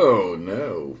 Oh,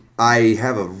 no. I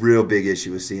have a real big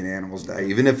issue with seeing animals die,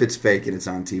 even if it's fake and it's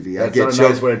on TV. That's I get not a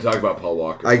choked. nice way to talk about Paul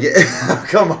Walker. I get.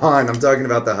 Come on, I'm talking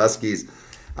about the Huskies.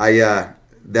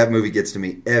 That movie gets to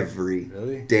me every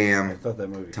Really? damn I thought that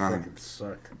movie time. fucking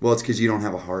sucked. Well, it's because you don't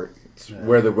have a heart. It's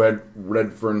where the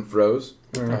red fern froze.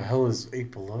 What the hell is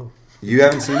 8 Below? You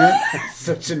haven't seen that,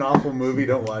 Such an awful movie.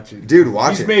 Don't watch it. dude?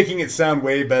 Watch He's it. making it sound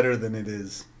way better than it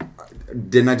is.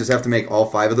 Didn't I just have to make all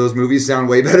 5 of those movies sound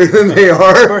way better than they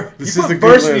are? This You is put a good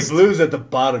Varsity list. Blues at the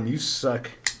bottom. You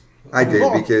suck. I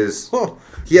did because Oh,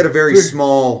 he had a very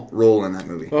small role in that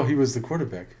movie oh, he was the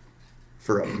quarterback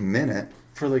for a minute.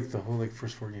 for like the whole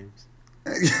first 4 games.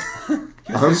 I'm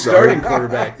sorry. Starting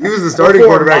quarterback. He was the starting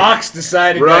Before quarterback. Mox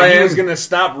decided that Ryan. he was going to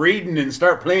stop reading and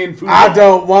start playing football. I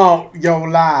don't want your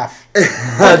life.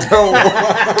 I don't.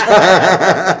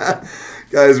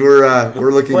 Guys,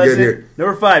 we're looking good here.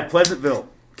 Number 5, Pleasantville.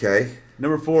 Okay,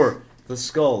 Number 4, The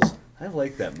Skulls. I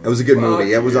like that movie. that was a good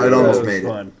movie. It almost made it.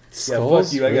 fun. Yeah, Skulls?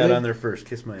 fuck you. I got Really? on there first.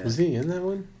 Kiss my ass. Was he in that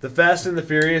one? The Fast and the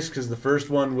Furious, because the first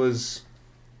one was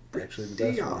actually the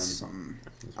best one. Awesome.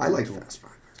 I like Fast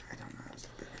Five. I don't know.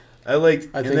 I liked,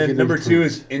 I and think then it number 2 improved.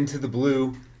 is Into the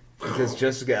Blue, because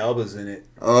Jessica Alba's in it.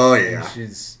 Oh And yeah.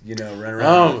 she's, running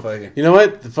around with fucking... You know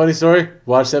what? The funny story.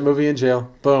 Watched that movie in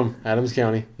jail. Boom. Adams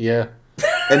County. Yeah.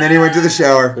 And then he went to the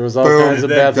shower. There was all Boom. kinds of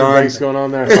Then bathroom done. breaks going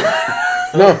on there.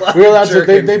 No, we were allowed to.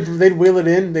 Jerking. They'd wheel it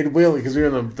in. They'd wheel it because we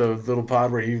were in the little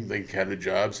pod where he had a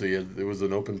job, so there was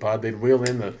an open pod. They'd wheel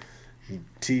in the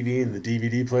TV and the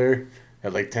DVD player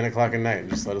at like 10 o'clock at night and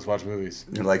just let us watch movies.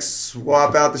 You're like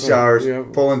swap out the showers, Yeah.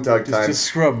 pulling tug time. Just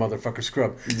scrub, motherfucker,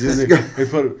 scrub. Just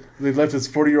And they left this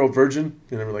 40-year-old virgin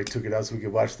and then we like took it out so we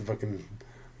could watch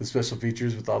the special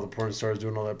features with all the porn stars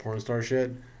doing all that porn star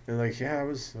shit. And like, yeah, I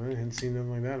hadn't seen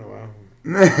nothing like that in a while.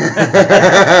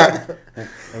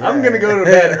 I'm going to go to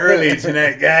bed early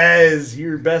tonight, guys.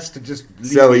 You're best to just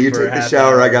leave So me you for took a the half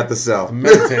shower. hour. I got the cell. I'm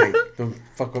meditating. Don't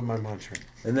fuck with my mantra.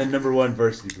 And then number 1,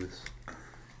 Varsity Blues.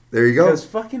 There you go. Because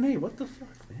fucking A, what the fuck,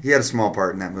 man? He had a small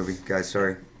part in that movie, guys.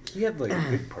 Sorry. He had like a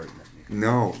big part in that movie.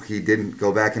 No, he didn't.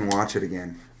 Go back and watch it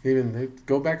again. They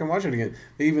go back and watch it again.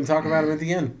 They even talk about him at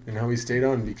the end and how he stayed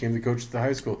on and became the coach at the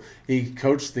high school. He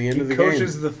coached the end He of the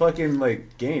coaches game. the fucking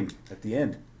game at the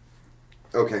end.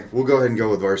 Okay, we'll go ahead and go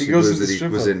with Varsity He goes Blues to the that he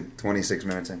strip was club. in 26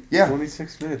 minutes in. Yeah,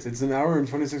 26 minutes. It's an hour and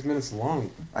 26 minutes long.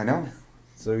 I know.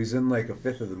 So he's in like a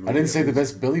fifth of the movie. I didn't say at the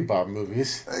least. best Billy Bob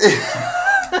movies.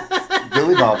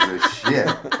 Billy Bob's a shit.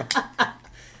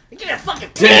 Get a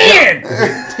fucking 10!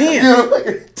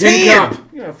 Tin Cup.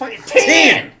 You know, fucking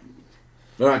 10!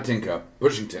 No, not Tin Cup.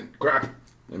 Pushing Tin. Crap.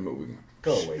 And moving on.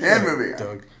 Go away. And moving on.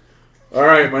 Doug. All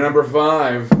right, my number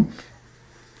 5.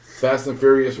 Fast and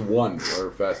Furious 1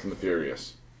 or Fast and the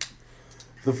Furious.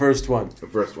 The first one. The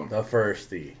first one. The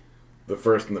firsty. The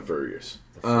First and the Furious.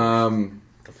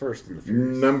 The first and the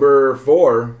furious. Number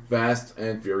 4, Fast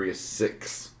and Furious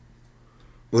 6.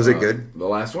 Was it good? The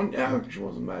last one? Yeah, it actually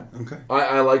wasn't bad. Okay.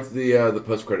 I liked the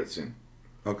post-credit scene.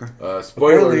 Okay. Apparently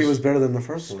Spoilers. it was better than the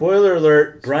first one. Spoiler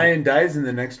alert, Brian dies in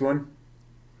the next one.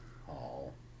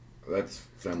 Oh. That's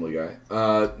Family Guy.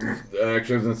 Actually, I was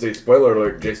going to say, spoiler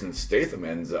alert, Jason Statham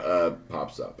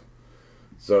pops up.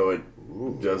 So it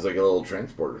does like a little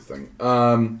transporter thing.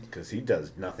 Because he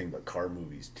does nothing but car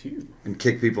movies, too. And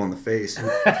kick people in the face.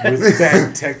 With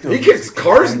that techno. He kicks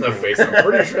cars in the face. I'm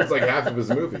pretty sure it's like half of his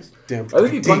movies. Damn. I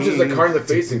think he punches a car in the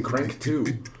face in Crank 2.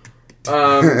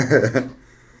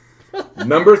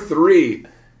 Number 3,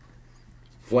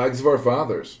 Flags of Our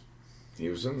Fathers. He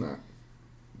was in that.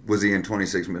 Was he in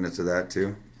 26 minutes of that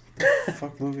too? What the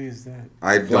fuck movie is that?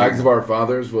 I don't Flags of know. Our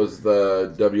Fathers was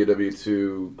the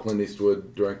WW2 Clint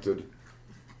Eastwood directed.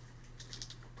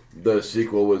 The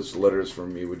sequel was Letters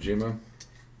from Iwo Jima.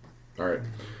 All right.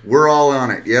 We're all on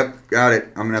it. Yep, got it.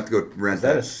 I'm gonna have to go rent Is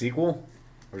that a that. sequel?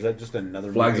 Or is that just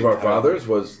another Flags of movie Our title? Fathers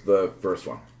was the first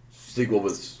one. Sequel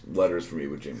was Letters from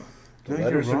Iwo Jima. The No,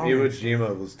 Letters you're from wrong. Iwo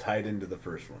Jima was tied into the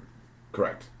first one.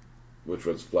 Correct. Which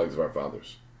was Flags of Our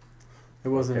Fathers. It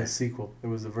wasn't Okay. a sequel. It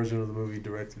was a version of the movie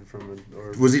directed from a...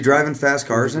 Or Was he driving fast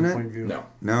cars in point of it? view. No.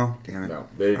 No, damn it. No.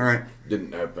 They All right.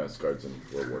 didn't have fast cars in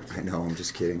World War I II. know. I'm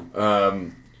just kidding.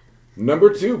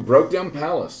 Number 2, Broke Down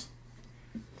Palace.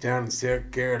 Down in South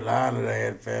Carolina, they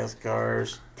had fast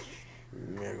cars.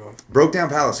 Yeah, go. Broke Down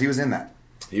Palace. He was in that.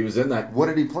 He was in that. What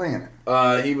did he play in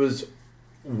it? He was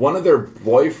one of their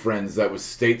boyfriends that was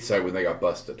stateside when they got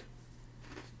busted.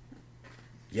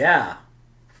 Yeah.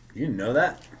 You didn't know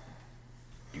that?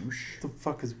 Douche. What the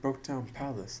fuck is Broke Down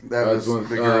Palace? That Uh, was it's when,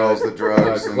 the girls, the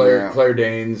drugs, and Claire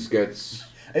Danes gets.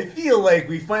 I feel like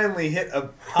we finally hit a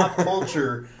pop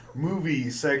culture movie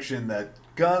section that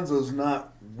Gonzo's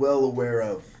not well aware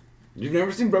of. You've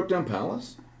never seen Broke Down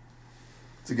Palace?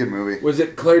 It's a good movie. Was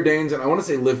it Claire Danes and I want to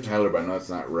say Liv Tyler, but I know that's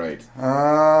not right.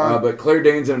 But Claire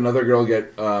Danes and another girl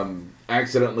get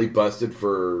accidentally busted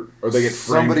or they get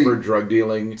framed for drug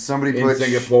dealing. Somebody in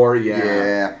Singapore.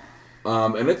 Yeah. Yeah.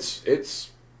 And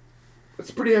it's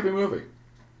a pretty heavy movie.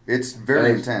 It's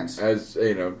very intense. As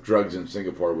drugs in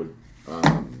Singapore would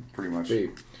pretty much be.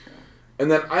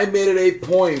 And then I made it a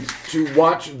point to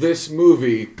watch this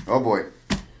movie. Oh boy.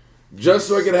 Just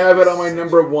so I could have it on my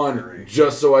number one.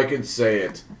 Just so I could say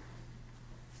it.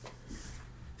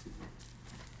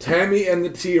 Tammy and the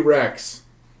T-Rex.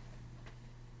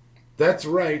 That's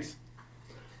right.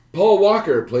 Paul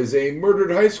Walker plays a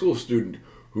murdered high school student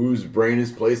whose brain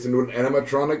is placed into an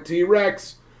animatronic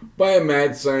T-Rex by a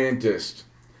mad scientist.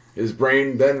 His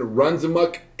brain then runs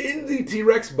amok in the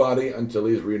T-Rex body until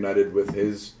he's reunited with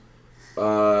his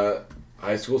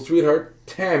high school sweetheart,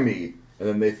 Tammy. And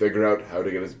then they figure out how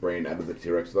to get his brain out of the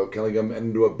T-Rex without killing him and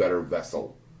into a better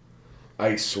vessel.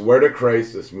 I swear to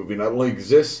Christ, this movie not only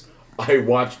exists, I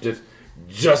watched it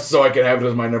just so I could have it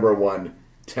as my number one,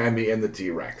 Tammy and the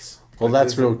T-Rex. Well,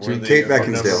 that's real too. Kate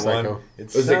Beckinsale.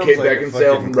 Was it Kate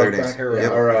Beckinsale from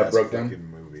Broke Down?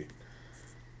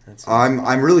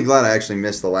 I'm really glad I actually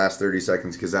missed the last 30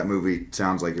 seconds because that movie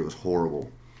sounds like it was horrible.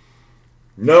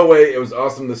 No way, it was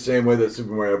awesome the same way that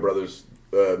Super Mario Brothers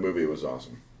movie was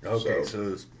awesome. Okay, so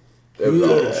it was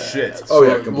awful shit. Oh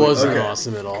yeah, it wasn't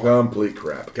awesome at all. Complete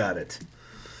crap. Got it.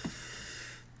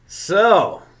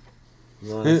 So,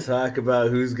 you want to talk about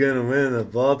who's going to win the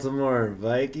Baltimore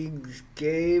Vikings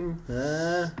game?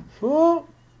 Well,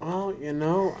 I'm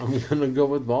going to go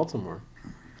with Baltimore.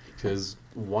 Because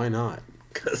why not?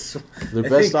 The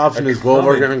best option is,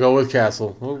 we're going to go with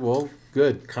Castle. Well,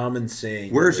 good. Common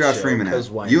saying. Where's Josh Freeman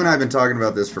at? You and I have been talking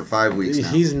about this for 5 weeks now.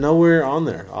 He's nowhere on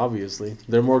there, obviously.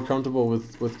 They're more comfortable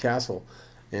with Castle.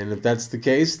 And if that's the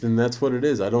case, then that's what it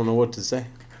is. I don't know what to say.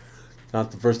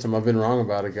 Not the first time I've been wrong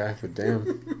about a guy, but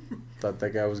damn. Thought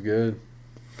that guy was good.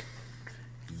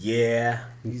 Yeah,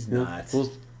 he's not.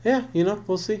 We'll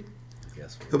see.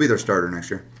 He'll be their starter next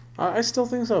year. I still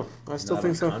think so. I still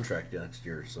think so. Contract next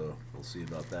year, so we'll see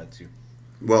about that too.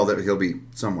 Well, he'll be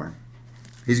somewhere.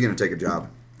 He's going to take a job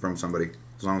from somebody.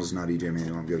 As long as it's not EJ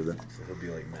Manuel, I'm good with it. So he'll be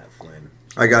like Matt Flynn.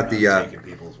 I got taking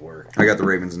people's work. I got the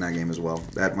Ravens in that game as well.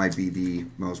 That might be the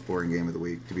most boring game of the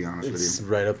week, to be honest with you. It's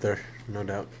right up there, no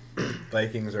doubt.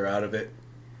 Vikings are out of it.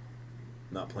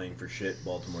 Not playing for shit.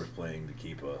 Baltimore's playing to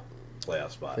keep a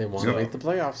playoff spot. They want to make the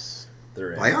playoffs.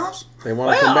 They're in. Playoffs? They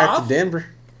want to come back to Denver.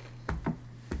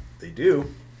 They do.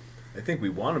 I think we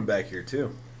want them back here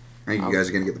too. I think you guys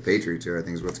are going to get the Patriots here. I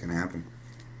think is what's going to happen.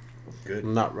 Good.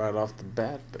 Not right off the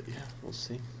bat, but yeah, we'll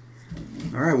see.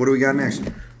 All right, what do we got next?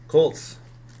 Colts,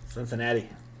 Cincinnati.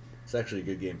 It's actually a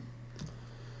good game.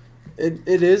 It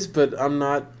is, but I'm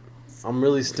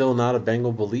really still not a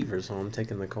Bengal believer, so I'm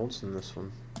taking the Colts in this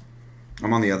one.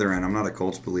 I'm on the other end. I'm not a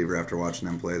Colts believer after watching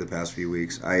them play the past few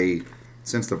weeks.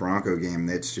 Since the Bronco game,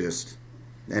 it's just,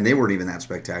 and they weren't even that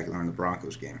spectacular in the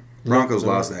Broncos game. Broncos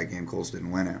lost that game. Colts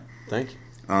didn't win it. Thank you.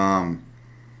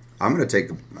 I'm gonna take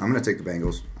the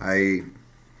Bengals.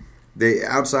 They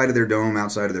outside of their dome,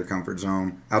 outside of their comfort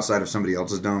zone, outside of somebody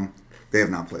else's dome, they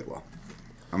have not played well.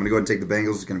 I'm gonna go ahead and take the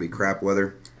Bengals. It's gonna be crap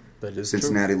weather. That is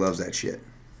Cincinnati true. loves that shit.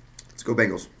 Let's go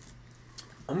Bengals.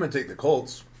 I'm going to take the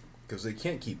Colts because they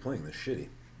can't keep playing this shitty.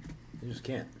 They just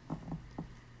can't.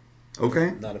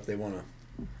 Okay. Not if they want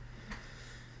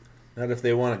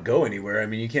to go anywhere. I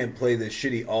mean, you can't play this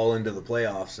shitty all into the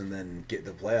playoffs and then get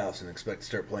the playoffs and expect to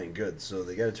start playing good. So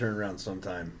they got to turn around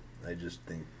sometime. I just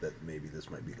think that maybe this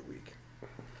might be the week.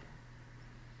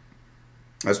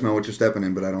 I smell what you're stepping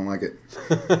in, but I don't like it.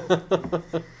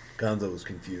 Gonzo was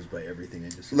confused by everything I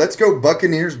just said. Let's go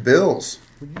Buccaneers Bills.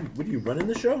 What are you running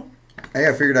the show? Hey,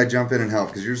 I figured I'd jump in and help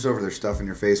because you're just over there stuffing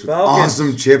your face with Falcons.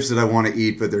 awesome chips that I want to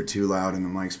eat, but they're too loud and the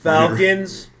mic's playing.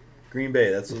 Falcons, Green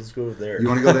Bay. Let's go there. You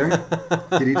want to go there?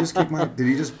 Did he just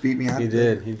beat me out? He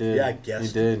did. Yeah, He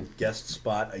did. Guest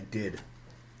spot. I did.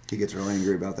 He gets real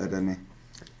angry about that, doesn't he?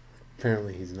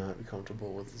 Apparently he's not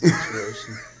comfortable with the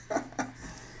situation.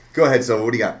 Go ahead, so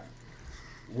what do you got?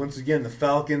 Once again, the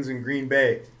Falcons and Green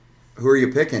Bay. Who are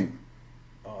you picking?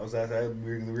 Oh,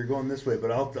 we're going this way, but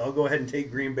I'll go ahead and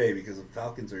take Green Bay because the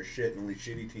Falcons are shit and only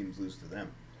shitty teams lose to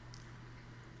them.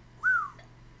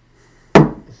 There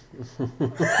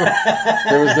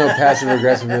was no passive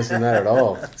aggressiveness in that at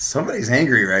all. Somebody's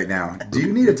angry right now. Do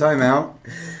you need a timeout?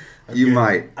 You good.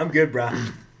 might. I'm good,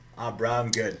 brah. Brah,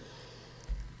 I'm good.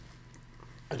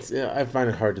 I find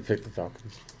it hard to pick the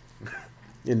Falcons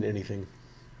in anything.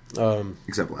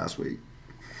 Except last week.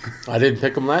 I didn't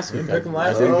pick them last week. Pick them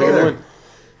last I didn't week. pick them.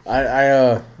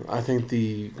 I think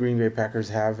the Green Bay Packers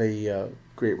have a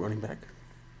great running back.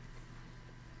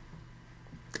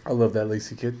 I love that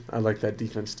Lacey kid. I like that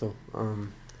defense still.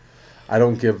 I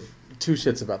don't give two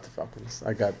shits about the Falcons.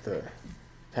 I got the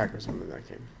Packers winning that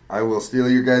game. I will steal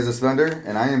your guys' thunder,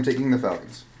 and I am taking the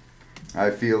Falcons. I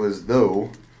feel as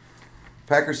though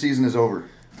Packers season is over.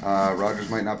 Rodgers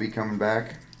might not be coming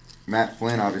back. Matt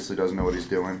Flynn obviously doesn't know what he's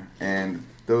doing, and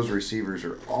those receivers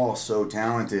are all so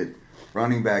talented.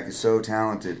 Running back is so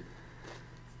talented,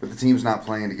 but the team's not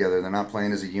playing together. They're not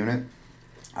playing as a unit.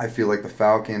 I feel like the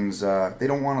Falcons, they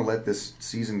don't want to let this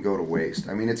season go to waste.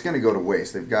 I mean, it's going to go to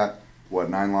waste. They've got,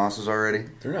 9 losses already?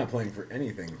 They're not playing for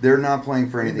anything. They're not playing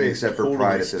for anything Green Bay's except for totally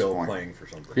pride at this still point. Playing for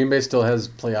something. Green Bay still has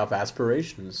playoff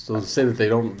aspirations. So to say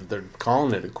that they're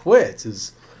calling it a quits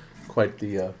is quite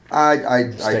the. I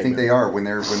think statement. they are when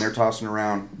they're tossing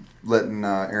around, letting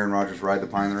Aaron Rodgers ride the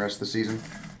pine the rest of the season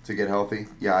to get healthy.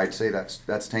 Yeah, I'd say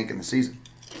that's tanking the season.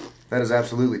 That is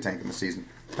absolutely tanking the season.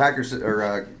 Packers or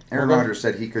Aaron Rodgers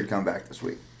said he could come back this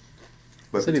week,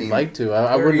 but Said the he'd team, like to.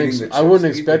 I They're wouldn't. eating the I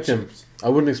wouldn't chips. Eat the expect him. chips. I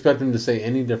wouldn't expect him to say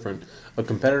any different. A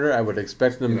competitor, I would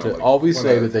expect them You know, to like, always one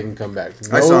say of- that they can come back.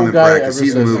 I saw him in practice. ever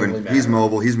He's says moving. something He's bad.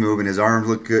 mobile. He's moving. His arms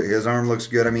look good. His arm looks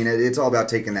good. I mean, it's all about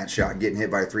taking that shot, getting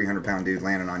hit by a 300-pound dude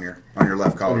landing on your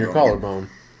left collarbone. on your collarbone.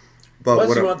 But Plus,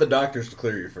 what you a- want the doctors to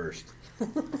clear you first.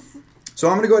 So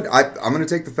I'm going to go ahead. I'm going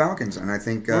to take the Falcons, and I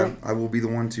think Right. I will be the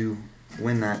one to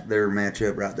win their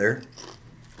matchup right there.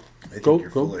 I think Go, you're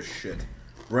go. full of shit.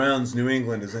 Browns, New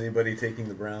England. Is anybody taking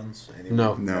the Browns? Anybody?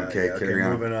 No. No, okay, carry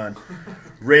on. Moving on.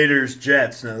 Raiders,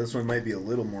 Jets. Now this one might be a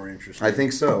little more interesting. I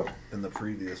think so. Than the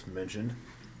previous mentioned.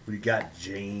 We got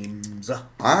James.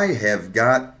 I have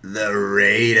got the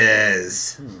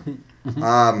Raiders.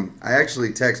 I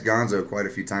actually text Gonzo quite a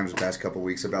few times the past couple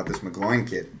weeks about this McGloin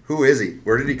kid. Who is he?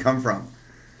 Where did he come from?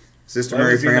 Sister Why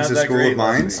Mary was he not Francis that School great of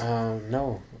last Mines? week?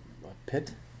 No,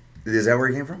 Pitt. Is that where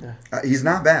he came from? Yeah. He's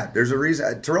not bad. There's a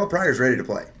reason. Terrell Pryor's ready to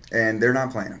play, and they're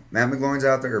not playing him. Matt McGloin's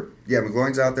out there.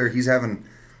 McGloin's out there. He's having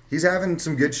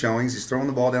some good showings. He's throwing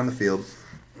the ball down the field.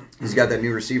 He's got that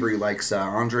new receiver he likes,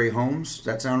 Andre Holmes. Does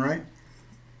that sound right?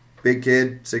 Big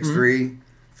kid, 6'3",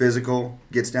 physical,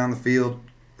 gets down the field.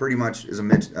 Pretty much is a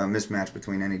mismatch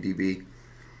between any DB.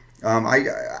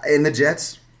 In the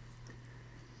Jets,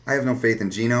 I have no faith in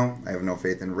Geno. I have no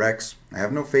faith in Rex. I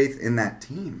have no faith in that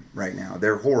team right now.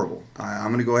 They're horrible. I'm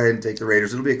going to go ahead and take the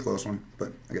Raiders. It'll be a close one,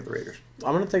 but I got the Raiders.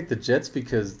 I'm going to take the Jets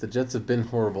because the Jets have been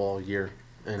horrible all year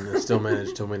and they still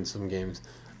managed to win some games.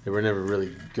 They were never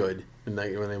really good. And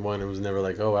when they won, it was never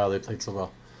like, oh, wow, they played so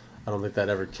well. I don't think that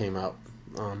ever came out.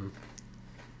 And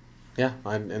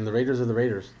the Raiders are the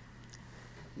Raiders.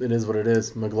 It is what it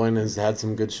is. McGloin has had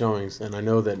some good showings, and I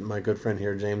know that my good friend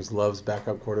here, James, loves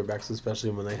backup quarterbacks, especially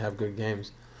when they have good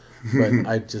games. But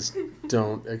I just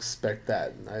don't expect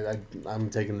that. I'm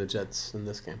taking the Jets in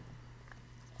this game.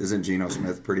 Isn't Geno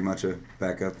Smith pretty much a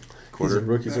backup He's quarter? a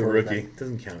rookie. He's a rookie.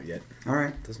 Doesn't count yet. All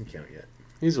right. Doesn't count yet.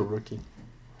 He's a rookie.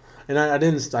 And I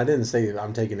didn't say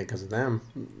I'm taking it because of them.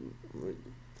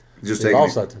 Just They've taking all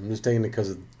it. sucked him. I'm just taking it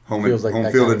because it home feels like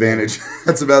that field kind of advantage. game.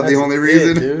 That's about the That's only it,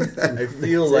 reason. dude. I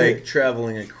feel That's like it.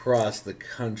 traveling across the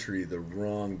country the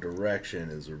wrong direction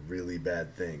is a really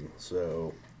bad thing.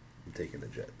 So I'm taking the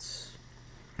Jets.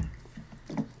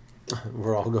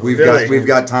 We're all going. We've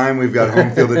got time. We've got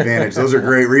home field advantage. Those are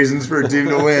great reasons for a team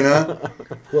to win, huh?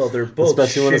 Well, they're both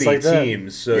Especially when it's shitty like that.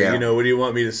 teams. So Yeah. what do you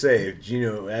want me to say? If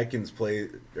Geno Atkins play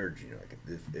or Geno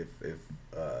Atkins, if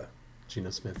Geno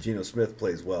Smith. Geno Smith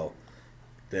plays well,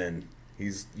 then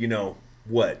he's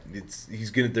what?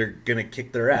 They're gonna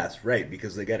kick their ass, right?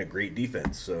 Because they got a great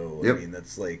defense. So Yep. I mean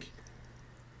that's like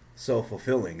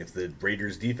self-fulfilling. If the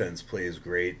Raiders defense plays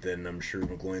great, then I'm sure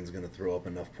McGloin's gonna throw up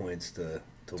enough points to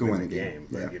win the game.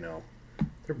 But Yeah.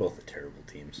 they're both terrible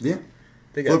teams. Yeah.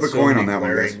 They got Flip a so coin many on that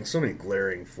one, glaring, guys. so many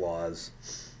glaring flaws.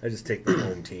 I just take the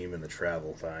home team and the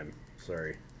travel time.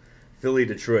 Sorry. Philly,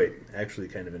 Detroit. Actually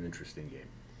kind of an interesting game.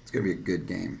 It's going to be a good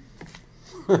game.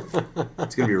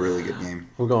 It's going to be a really good game.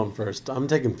 I'm going first. I'm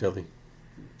taking Philly.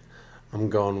 I'm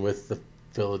going with the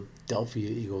Philadelphia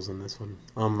Eagles in this one.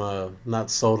 I'm not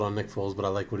sold on Nick Foles, but I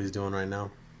like what he's doing right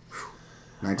now.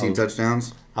 19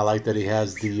 touchdowns. I like that he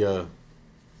has the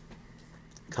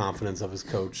confidence of his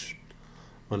coach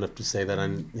enough to say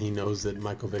that he knows that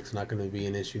Michael Vick's not going to be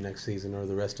an issue next season or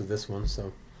the rest of this one.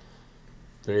 So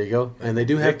there you go. And they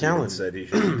do have Vic even talent. said he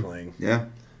should be playing. Yeah.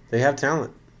 They have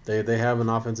talent. They have an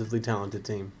offensively talented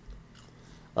team.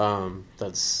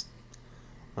 That's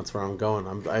where I'm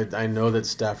going. I know that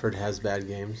Stafford has bad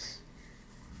games.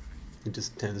 He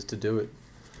just tends to do it.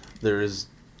 There is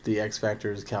the X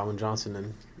factor is Calvin Johnson,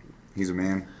 and He's a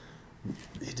man.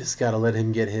 You just got to let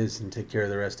him get his and take care of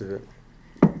the rest of it.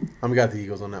 I'm got the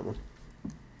Eagles on that one.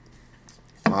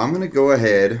 I'm going to go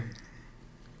ahead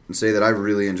and say that I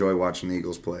really enjoy watching the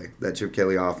Eagles play. That Chip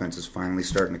Kelly offense is finally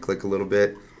starting to click a little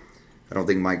bit. I don't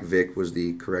think Mike Vick was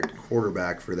the correct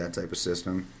quarterback for that type of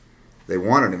system. They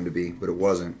wanted him to be, but it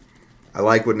wasn't. I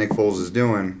like what Nick Foles is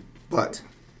doing, but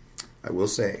I will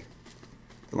say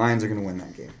the Lions are going to win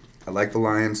that game. I like the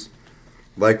Lions.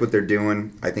 Like what they're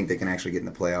doing. I think they can actually get in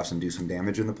the playoffs and do some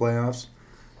damage in the playoffs.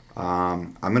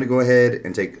 I'm going to go ahead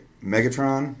and take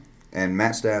Megatron and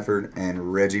Matt Stafford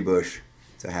and Reggie Bush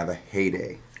to have a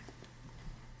heyday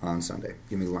on Sunday.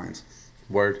 Give me the Lions.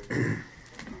 Word.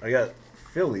 I got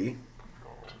Philly.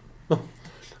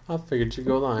 I figured you'd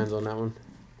go Lions on that one.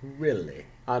 Really?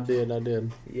 I did.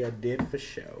 Yeah, did for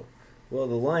show. Well,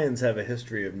 the Lions have a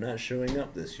history of not showing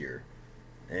up this year.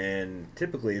 And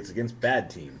typically it's against bad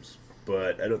teams.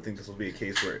 But I don't think this will be a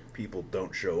case where people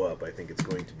don't show up. I think it's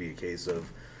going to be a case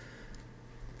of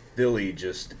Philly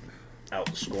just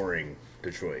outscoring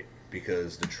Detroit.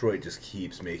 Because Detroit just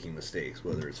keeps making mistakes,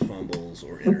 whether it's fumbles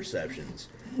or interceptions.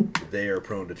 They are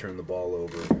prone to turn the ball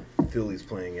over. Philly's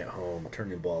playing at home.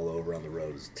 Turning the ball over on the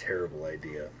road is a terrible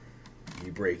idea.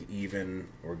 You break even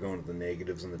or go into the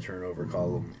negatives in the turnover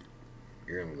column,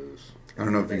 you're going to lose. I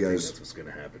don't know if you guys that's what's going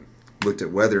to happen. Looked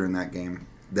at weather in that game.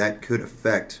 That could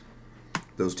affect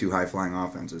those two high-flying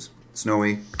offenses.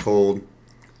 Snowy, cold,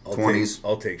 20s.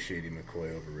 I'll take Shady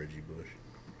McCoy over Reggie Bush.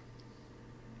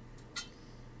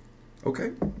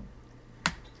 Okay.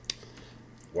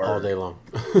 All day long.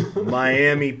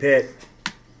 Miami Pitt.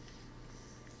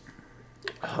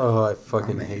 Oh, I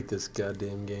fucking hate this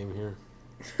goddamn game here.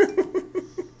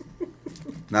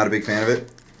 Not a big fan of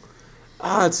it?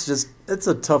 It's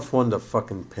a tough one to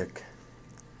fucking pick.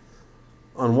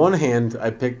 On one hand, I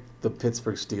picked the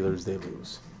Pittsburgh Steelers, they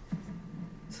lose.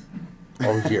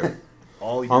 All year.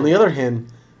 All year. On the other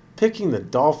hand, picking the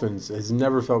Dolphins has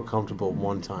never felt comfortable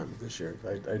one time this year.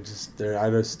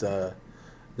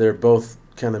 They're both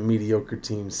kind of mediocre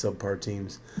teams, subpar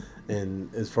teams.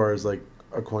 And as far as like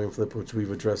a coin flip, which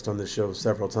we've addressed on this show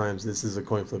several times, this is a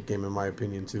coin flip game in my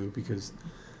opinion too, because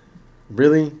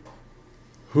really,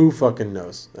 who fucking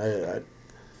knows?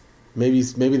 Maybe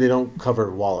they don't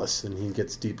cover Wallace and he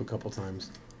gets deep a couple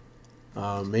times.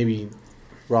 Maybe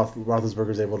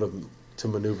Roethlisberger's able to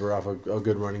maneuver off a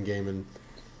good running game and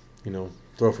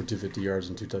throw for 250 yards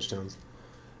and 2 touchdowns.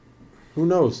 Who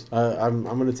knows? I'm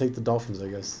going to take the Dolphins, I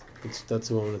guess. That's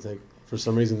who I'm going to take. For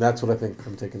some reason, that's what I think.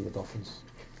 I'm taking the Dolphins.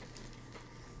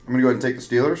 I'm going to go ahead and take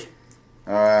the Steelers.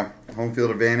 Home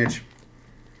field advantage.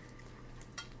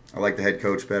 I like the head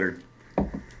coach better.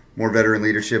 More veteran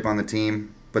leadership on the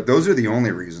team. But those are the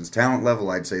only reasons. Talent level,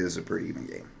 I'd say this is a pretty even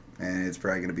game. And it's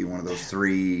probably going to be one of those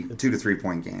 2 to 3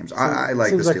 point games. I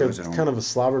like the Steelers at home. Kind of a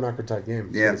slobber knocker type game.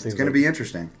 Yeah, it's going to be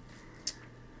interesting.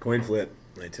 Coin flip.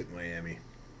 I took Miami.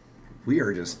 We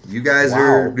are just, you guys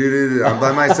are, I'm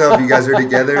by myself, you guys are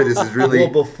together. This is really. Well,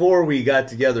 before we got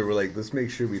together, we're like, let's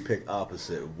make sure we pick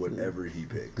opposite of whatever he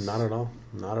picks. Not at all.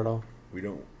 Not at all. We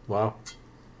don't. Wow.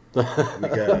 We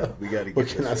gotta get what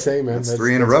can I say, man? That's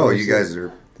 3 in a row. You guys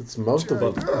are. That's most of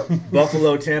them.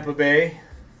 Buffalo, Tampa Bay.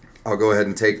 I'll go ahead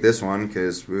and take this one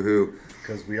because woohoo.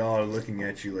 Because we all are looking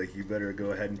at you like you better go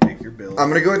ahead and pick your Bills. I'm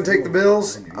going to go ahead and take the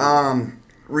Bills.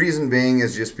 Reason being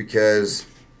is just because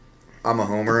I'm a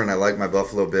homer and I like my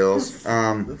Buffalo Bills.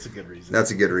 That's a good reason.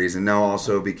 That's a good reason. No,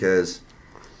 also because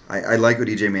I like what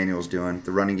EJ Manuel's doing.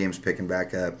 The running game's picking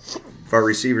back up. If our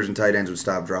receivers and tight ends would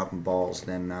stop dropping balls,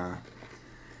 then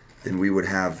we would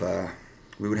have a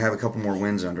couple more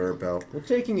wins under our belt. Well,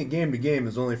 taking it game to game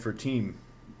is only for team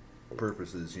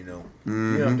purposes, You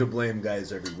Mm-hmm. don't have to blame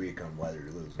guys every week on why they're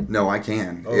losing. No, I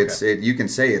can. Okay. You can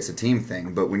say it's a team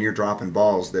thing, but when you're dropping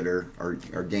balls that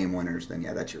are game winners, then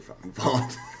yeah, that's your fucking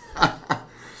fault.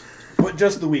 But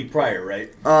just the week prior,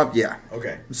 right? Yeah.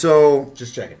 Okay. So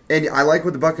Just checking. And I like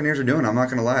what the Buccaneers are doing. I'm not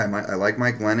going to lie. I like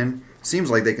Mike Glennon. Seems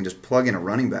like they can just plug in a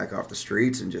running back off the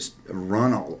streets and just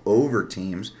run all over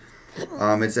teams.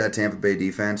 It's that Tampa Bay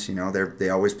defense. They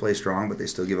always play strong, but they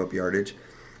still give up yardage.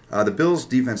 The Bills'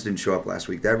 defense didn't show up last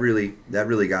week. That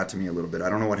really got to me a little bit. I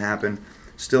don't know what happened.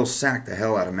 Still sacked the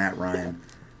hell out of Matt Ryan.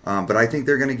 But I think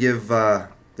they're going to give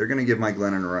Mike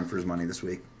Glennon a run for his money this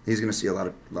week. He's going to see a lot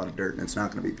of dirt, and it's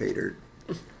not going to be pay dirt.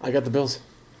 I got the Bills.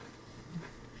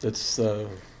 It's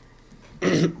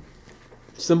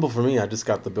simple for me. I just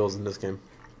got the Bills in this game.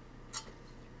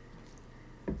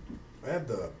 I had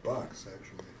the Bucks,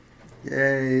 actually.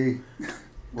 Yay.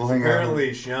 Well, hang on.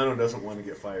 Apparently, Shiano doesn't want to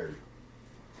get fired.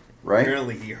 Right?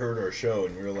 Apparently, he heard our show,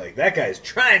 and we were like, that guy's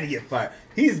trying to get fired.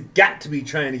 He's got to be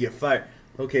trying to get fired.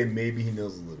 Okay, maybe he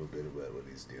knows a little bit about what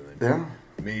he's doing. Yeah.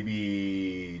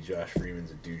 Maybe Josh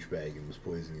Freeman's a douchebag and was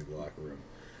poisoning the locker room.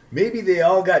 Maybe they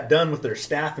all got done with their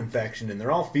staph infection and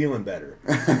they're all feeling better.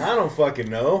 I don't fucking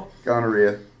know.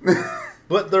 Gonorrhea.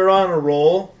 But they're on a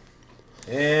roll.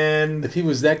 And If he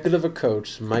was that good of a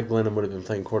coach, Mike Glennon would have been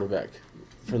playing quarterback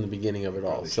from the beginning of it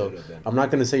all. Probably So should have been. I'm not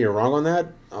going to say you're wrong on that.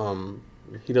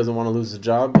 He doesn't want to lose the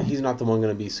job, but he's not the one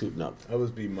going to be suiting up. I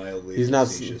was being mildly He's not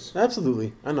facetious.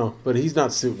 absolutely. I know, but he's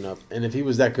not suiting up. And if he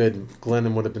was that good,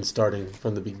 Glennon would have been starting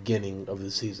from the beginning of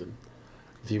the season.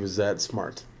 If he was that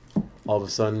smart, all of a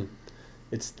sudden,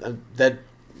 it's that.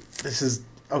 This is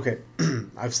okay.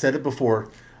 I've said it before.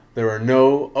 There are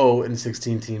no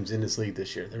 0-16 teams in this league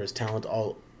this year. There is talent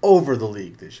all over the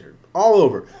league this year, all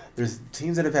over. There's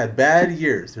teams that have had bad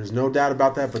years. There's no doubt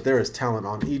about that. But there is talent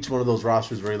on each one of those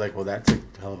rosters where you're like, well, that's a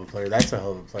hell of a player. That's a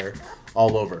hell of a player,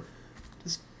 all over.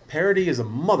 This parity is a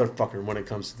motherfucker when it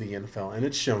comes to the NFL, and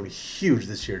it's shown huge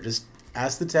this year. Just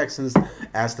ask the Texans,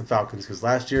 ask the Falcons, because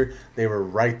last year they were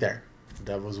right there.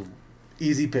 That was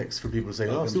easy picks for people to say,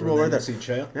 Falcons Super were Bowl in right the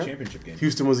there. NFC Yeah. championship game.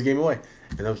 Houston was a game away,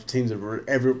 and those teams that were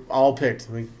all picked.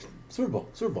 I mean, Super Bowl.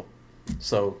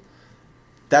 So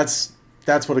that's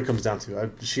what it comes down to.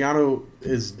 Shiano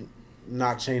is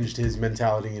not changed his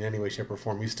mentality in any way, shape, or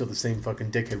form. He's still the same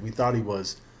fucking dickhead we thought he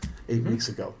was 8 weeks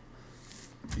ago.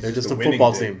 They're just a winning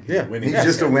football dick. team. Yeah, He's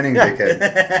just a winning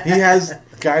dickhead. he has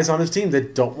guys on his team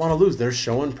that don't want to lose. They're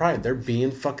showing pride. They're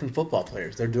being fucking football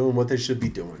players. They're doing what they should be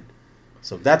doing.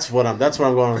 So that's what I'm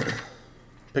going with.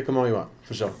 Pick them all you want,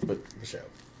 for sure. But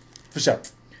for sure.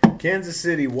 Kansas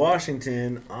City,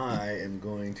 Washington. I am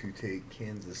going to take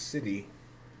Kansas City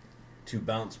to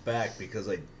bounce back because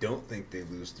I don't think they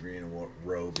lose 3 in a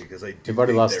row because I do They've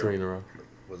already think lost they're- 3 in a row.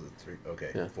 Was it 3?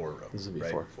 Okay, Yeah. 4 in a row. This would be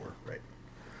right? 4.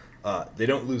 Right. They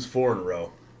don't lose 4 in a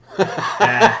row.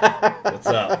 What's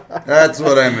up? That's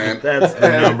what I meant. That's the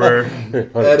number.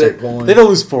 Edit point. They don't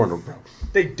lose 4 in a row.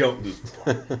 They don't lose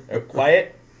 4.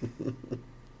 Quiet.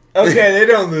 Okay, they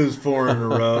don't lose 4 in a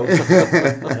row.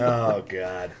 Oh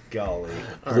God, golly!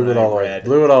 Blew it all red.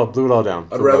 Blew it all down.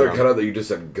 I'd rather cut out that you just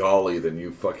said golly than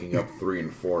you fucking up 3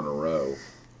 and 4 in a row.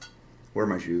 Where are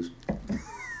my shoes?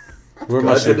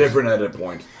 That's a different edit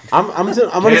point. I'm gonna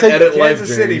Can't take edit life,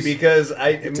 Kansas City James. because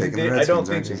taking the I don't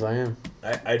Redskins, think aren't you?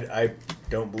 as I am. I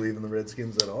don't believe in the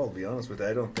Redskins at all. To be honest with you,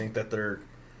 I don't think that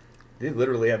they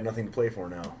literally have nothing to play for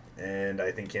now, and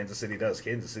I think Kansas City does.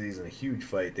 Kansas City's in a huge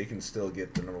fight. They can still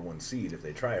get the number 1 seed if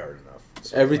they try hard enough.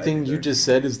 So I Everything think you they're- just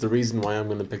said is the reason why I'm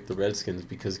going to pick the Redskins,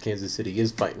 because Kansas City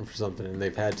is fighting for something, and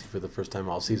they've had to for the first time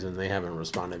all season. And they haven't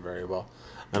responded very well.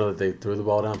 I know that they threw the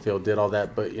ball downfield, did all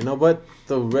that, but you know what?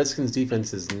 The Redskins'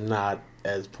 defense is not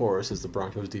as porous as the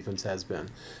Broncos' defense has been.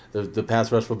 The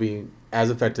pass rush will be as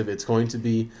effective. It's going to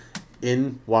be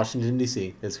in Washington,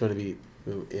 D.C. It's going to be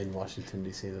in Washington,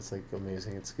 D.C. That's like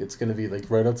amazing. It's going to be like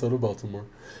right outside of Baltimore.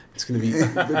 It's going to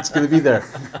be there,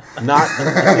 not in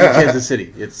Kansas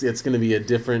City. It's going to be a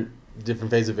different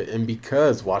phase of it. And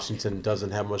because Washington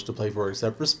doesn't have much to play for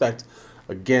except respect,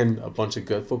 again, a bunch of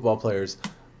good football players,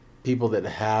 people that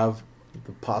have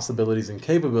the possibilities and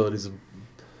capabilities of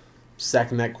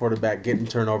sacking that quarterback, getting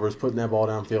turnovers, putting that ball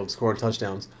downfield, scoring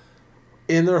touchdowns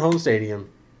in their home stadium.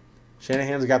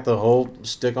 Shanahan's got the whole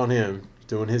stick on him,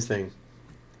 doing his thing.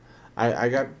 I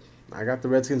got the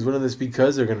Redskins winning this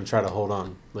because they're going to try to hold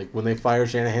on. Like when they fire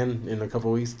Shanahan in a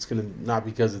couple of weeks, it's going to not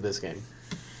because of this game.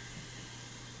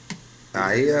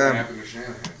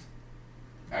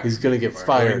 He's going to get They're going to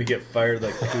fired. get fired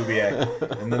like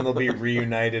Kubiak, and then they'll be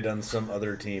reunited on some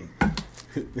other team.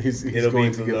 He's It'll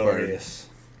going be to get fired. glorious.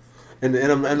 And You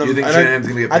think Shanahan's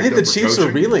gonna get I think picked the up for Chiefs are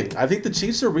coaching? reeling. I think the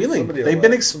Chiefs are reeling. Somebody They've will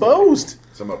been let- exposed.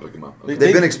 Somebody pick him up. They-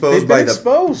 They've been exposed they've by been the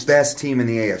exposed. best team in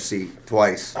the AFC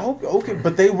twice. Oh, okay,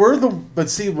 but they were But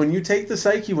see, when you take the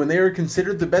psyche, when they are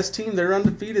considered the best team, they're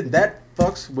undefeated. That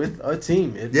fucks with a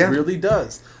team. It Yeah. really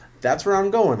does. That's where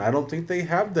I'm going. I don't think they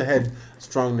have the head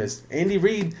strongness. Andy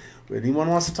Reid, anyone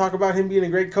wants to talk about him being a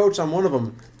great coach, I'm one of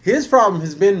them. His problem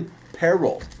has been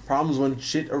payroll. Problems when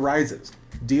shit arises.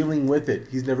 Dealing with it.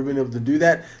 He's never been able to do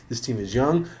that. This team is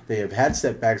young. They have had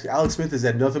setbacks. Alex Smith has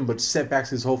had nothing but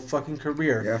setbacks his whole fucking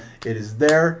career. Yeah. It is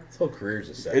there. His whole career's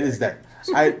a setback. It is there.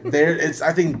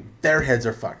 I think their heads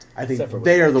are fucked. I think Except for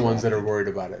they when are the they're ones that are traffic. worried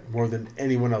about it more than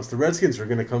anyone else. The Redskins are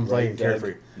going to come play Right, in Doug?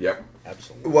 carefree. Yep.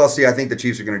 Absolutely. Well, see, I think the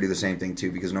Chiefs are going to do the same thing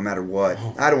too, because no matter what,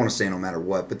 I don't want to say no matter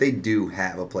what, but they do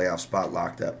have a playoff spot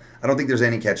locked up. I don't think there's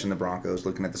any catching the Broncos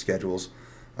looking at the schedules,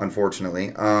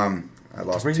 unfortunately. I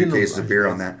lost Bring 2 in the- cases of beer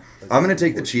on that. I'm going to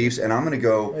take the Chiefs, and I'm going to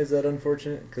go. Why is that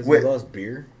unfortunate? Because Wait. we lost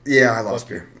beer? Yeah, I lost Fuck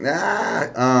beer.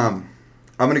 I'm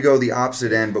going to go the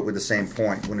opposite end, but with the same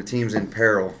point. When a team's in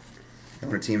peril,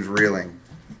 when a team's reeling,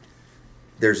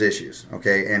 there's issues,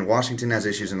 okay? And Washington has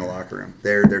issues in the locker room.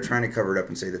 They're trying to cover it up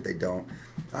and say that they don't.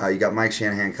 You got Mike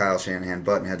Shanahan, Kyle Shanahan,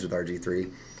 button heads with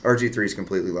RG3. RG3's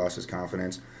completely lost his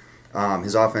confidence.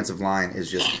 His offensive line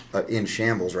is just in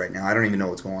shambles right now. I don't even know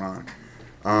what's going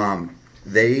on.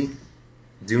 They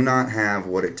do not have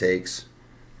what it takes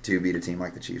to beat a team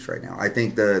like the Chiefs right now. I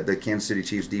think the Kansas City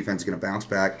Chiefs defense is going to bounce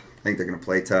back. I think they're going to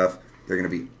play tough. They're going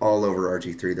to be all over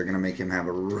RG3. They're going to make him have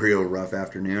a real rough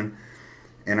afternoon.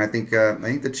 And I think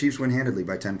the Chiefs win handedly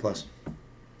by 10 plus.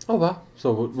 Oh, wow.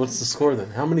 So what's the score then?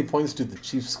 How many points do the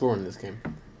Chiefs score in this game?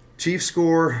 Chiefs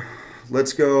score,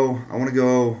 let's go, I want to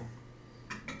go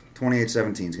 28-17 is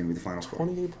going to be the final score.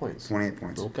 28 points. 28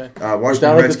 points. Okay. Washington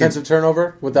Without a Redskins, defensive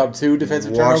turnover? Without 2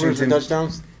 defensive turnovers and Washington-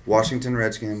 touchdowns? Washington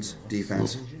Redskins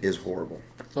defense is horrible.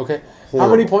 Okay. How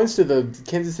Horrible. many points did the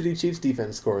Kansas City Chiefs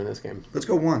defense score in this game? Let's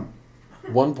go 1.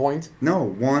 1 point? No,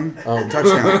 1 Oh.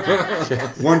 touchdown.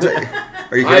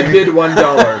 Are you I kidding me? bid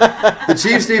 $1. The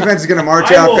Chiefs defense is going to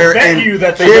march I out will there bet and you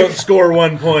that they kick don't score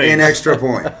 1 point. an extra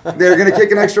point. They're going to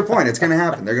kick an extra point. It's going to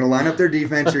happen. They're going to line up their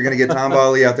defense. You're going to get Tom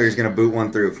Bali out there. He's going to boot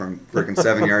one through from freaking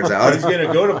 7 yards He's out. going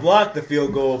to go to block the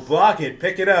field goal, block it,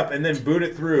 pick it up, and then boot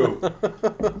it through.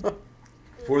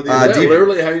 For the Uh, Is that deep-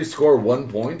 literally how you score 1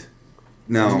 point?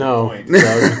 No. No. point.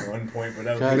 Doug. 1 point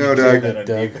without God, No, no, Doug. that on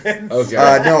Doug. defense. Okay.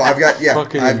 No, I've got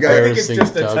Fucking I've got I think it's embarrassing,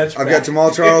 just a Doug. touchback. I've got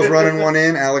Jamal Charles running one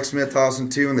in, Alex Smith tossing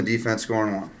 2, and the defense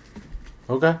scoring 1.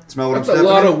 Okay. Smell what That's I'm a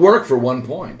stepping lot in? of work for 1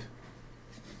 point.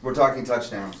 We're talking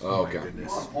touchdowns. Oh, okay.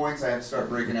 Points, I have to start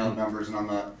breaking out numbers, and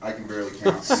I can barely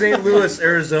count. St. Louis,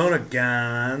 Arizona,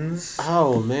 Gons.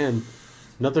 Oh, man.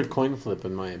 Another coin flip,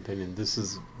 in my opinion. This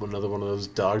is another one of those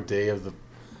dog day of the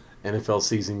NFL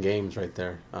season games right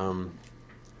there.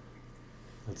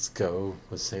 Let's go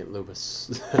with St.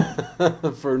 Louis.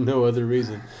 For no other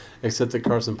reason. Except that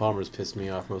Carson Palmer's pissed me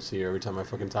off most of the year. Every time I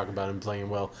fucking talk about him playing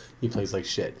well, he plays like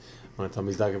shit. When I tell him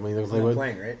he's not going to play not well,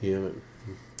 playing, right?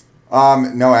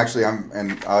 No, actually,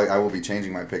 I will be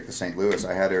changing my pick to St. Louis.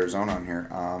 I had Arizona on here.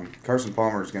 Carson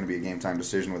Palmer is going to be a game time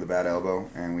decision with a bad elbow,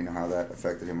 and we know how that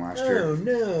affected him last year.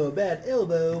 no, bad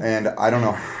elbow. And I don't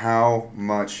know how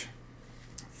much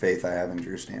faith I have in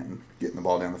Drew Stanton getting the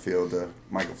ball down the field to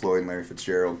Michael Floyd and Larry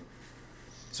Fitzgerald.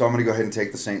 So I'm going to go ahead and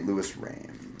take the St. Louis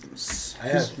Rams. I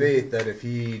have faith that if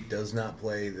he does not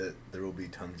play, that there will be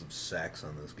tons of sacks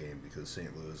on this game because St.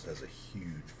 Louis has a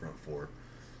huge front four.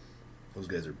 Those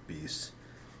guys are beasts.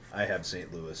 I have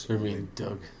St. Louis They're mean,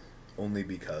 Doug. only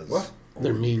because What?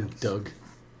 They're mean, Doug.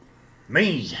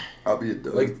 mean. I'll be a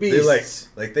dog. Like They beasts.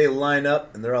 like they line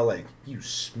up and they're all like, "You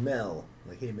smell."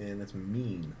 Like, hey man, that's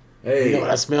mean. Hey, You know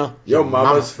what I smell? yo, Your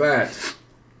mama's fat.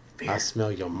 I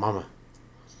smell your mama.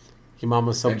 Your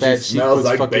mama's so And she bad she smells puts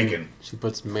like fucking bacon. she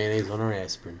puts mayonnaise on her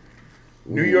aspirin.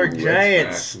 New York Ooh, that's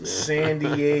Giants, fat. San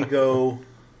Diego,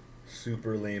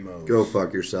 Super Lamos. Go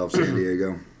fuck yourself, San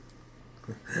Diego.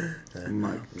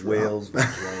 Whales,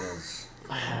 vaginas.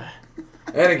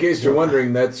 And in case you're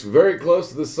wondering, that's very close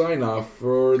to the sign off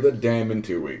for the Dam in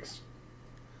 2 weeks.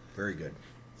 Very good.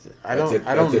 I That's don't it-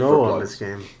 I don't that's it know for on plugs. this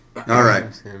game. All right.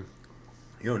 This game.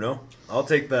 You don't know? I'll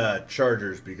take the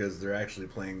Chargers because they're actually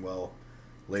playing well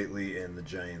lately, and the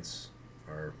Giants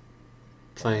are,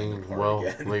 Playing Hard well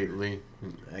again. lately.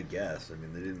 I guess. I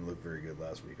mean, they didn't look very good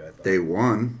last week. I thought They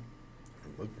won.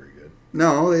 they looked very good.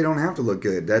 No, they don't have to look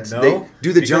good. That's No, they,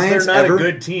 do the because Giants they're not ever? a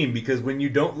good team. Because when you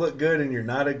don't look good and you're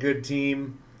not a good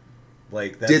team,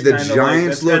 like that's Did the kinda Giants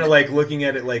that's look- kind of like looking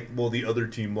at it like, well, the other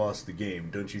team lost the game,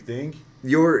 don't you think?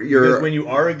 You're Because when you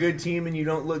are a good team and you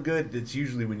don't look good, it's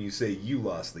usually when you say you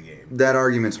lost the game. that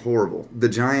argument's horrible. The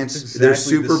Giants, It's their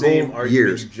exactly Super the same Bowl argument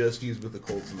years. you just used with the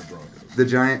Colts and the Broncos. The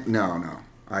Giant, no,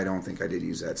 I don't think I did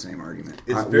use that same argument.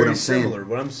 It's what very I'm saying- similar.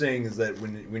 What I'm saying is that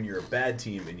when you're a bad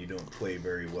team and you don't play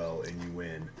very well and you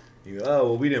win, you go, oh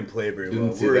well, we didn't play very Didn't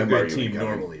well. see We're a them good argument team coming.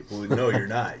 normally. Well, no, you're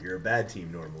not. You're a bad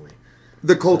team normally.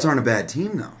 The Colts aren't a bad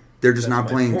team though. They're just That's not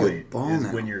my playing point, good ball is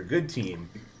now. When you're a good team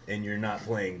and you're not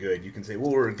playing good, you can say,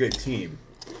 well, we're a good team.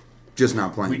 Just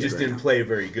not playing. We good just right didn't now. play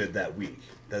very good that week.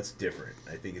 That's different.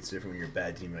 I think it's different when you're a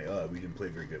bad team. Like, oh, we didn't play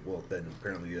very good. Well, then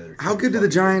apparently the other. How team good do the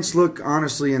fucked Giants look,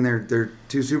 honestly, in their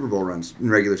 2 Super Bowl runs in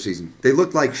regular season? They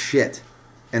looked like shit,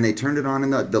 and they turned it on in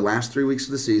the last 3 weeks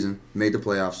of the season, made the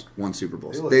playoffs, won Super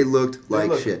Bowls. They looked They like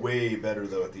looked shit. way better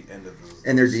though at the end of those.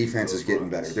 And their defense those is getting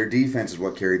runs. better. Their defense is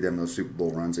what carried them those Super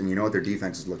Bowl runs, and you know what? Their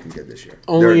defense is looking good this year.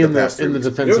 Only They're in past the 3 weeks.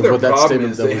 defense You know of their what that problem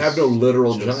statement is that they was have no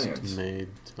literal just giants. made.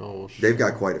 Oh, shit. They've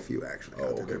got quite a few actually. Oh,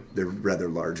 out there. okay. They're rather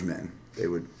large men. They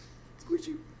would squish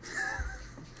you.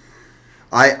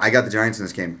 I got the Giants in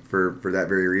this game for that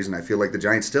very reason. I feel like the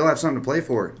Giants still have something to play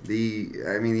for. The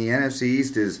NFC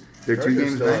East is They're 2 Chargers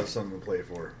games still back. have something to play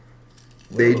for.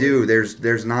 They do.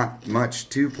 There's not much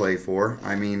to play for.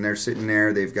 I mean, they're sitting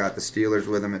there. They've got the Steelers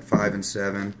with them at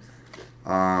 5-7.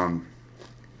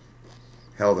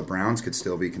 Hell, the Browns could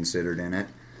still be considered in it.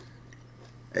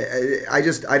 I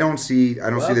don't see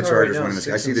the Chargers winning this.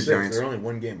 I see the Giants. They're only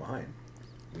 1 game behind.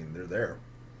 I mean, they're there.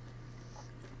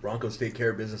 Broncos take care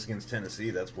of business against Tennessee.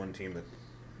 That's one team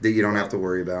that You don't have to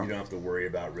worry about. you don't have to worry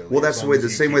about really. Well, that's as the long way as the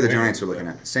you same keep way the winning, Giants are looking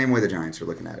but- at it. Same way the Giants are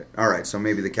looking at it. All right, so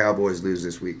maybe the Cowboys lose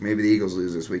this week. Maybe the Eagles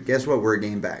lose this week. Guess what? We're a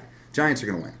game back. Giants are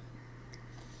going to win.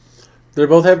 They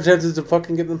both have chances to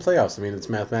fucking get in the playoffs. I mean, it's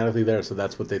mathematically there, so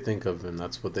that's what they think of, and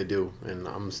that's what they do. And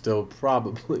I'm still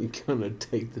probably gonna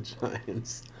take the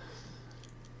Giants.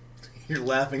 You're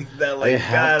laughing at that They like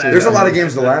have God. to. There's a lot of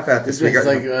games to laugh at this week. It's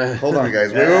like, Hold on,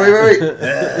 guys. Wait.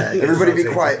 Everybody be Take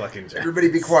the quiet. fucking Giants. Everybody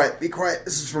be quiet. Be quiet.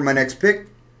 This is for my next pick.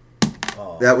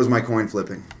 Oh. That was my coin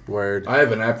flipping. Word. I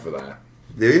have an app for that.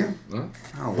 Do you? Huh?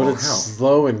 Oh, But well, it's hell.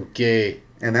 slow and gay.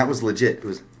 And that was legit. It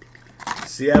was.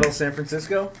 Seattle, San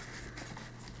Francisco.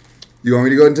 You want me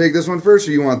to go ahead and take this one first,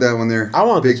 or you want that one there? I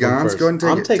want Big this one Gons. first. Go ahead and take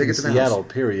I'm it. taking Take it to the Seattle,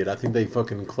 house. period. I think they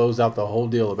fucking closed out the whole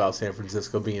deal about San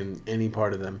Francisco being any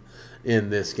part of them in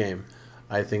this game.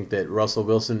 I think that Russell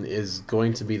Wilson is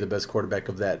going to be the best quarterback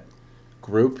of that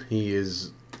group. He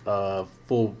is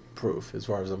foolproof as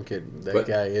far as I'm kidding. That But-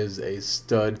 guy is a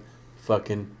stud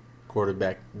fucking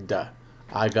quarterback. Duh.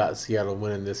 I got Seattle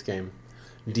winning this game.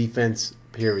 Defense,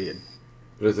 period.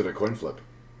 But is it a coin flip?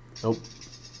 Nope.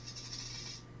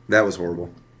 That was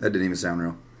horrible. That didn't even sound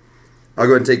real. I'll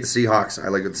go ahead and take the Seahawks. I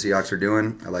like what the Seahawks are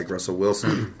doing. I like Russell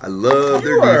Wilson. I love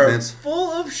their You are defense.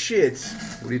 full of shit.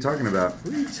 What are you talking about?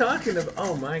 What are you talking about?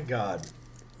 Oh my God.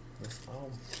 Oh.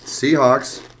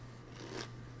 Seahawks.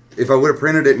 If I would have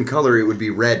printed it in color, it would be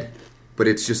red. But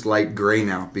it's just light gray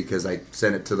now because I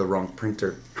sent it to the wrong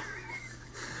printer.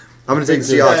 I'm going to take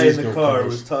the The guy Seahawks. in the car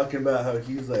was talking about how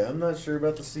he was like, I'm not sure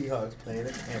about the Seahawks playing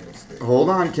at Candlestick. Hold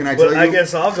on. Can I tell But you? I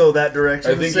guess I'll go that direction.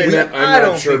 I and think say you that meant, I'm I not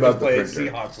don't sure think about the the play-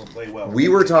 printer. Seahawks will play well. We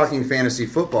were talking fantasy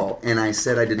football, and I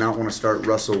said I did not want to start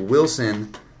Russell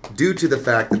Wilson due to the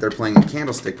fact that they're playing at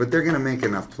Candlestick, but they're going to make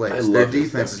enough I plays. love Their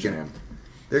this defense is Def going to... Jam.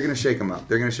 They're going to shake him up.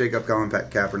 They're going to shake up Colin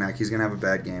Kaepernick. He's going to have a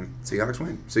bad game. Seahawks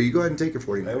win. So you go ahead and take your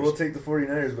 49ers. I will take the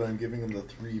 49ers, but I'm giving them the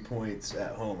 3 points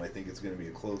at home. I think it's going to be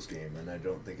a close game, and I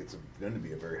don't think it's going to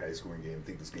be a very high-scoring game. I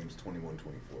think this game's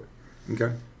 21-24.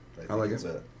 Okay. I like it's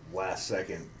it. a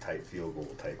last-second type field goal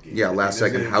type game. Yeah, I think last this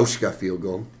second is- Hauschka field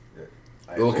goal.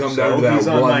 I It'll hope come so. down to that He's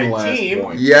on one my last team.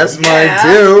 point. Yes, Yeah.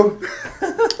 mine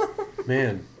too.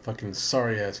 Man, fucking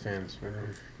sorry ass fans.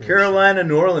 Carolina,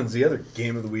 New Orleans, the other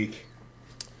game of the week.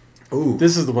 Ooh.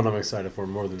 This is the one I'm excited for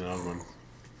more than the other one.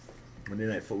 Monday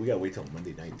Night Football. We got to wait till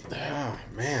Monday night. Ah,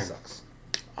 man. Sucks.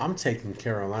 I'm taking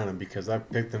Carolina because I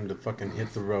picked them to fucking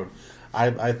hit the road.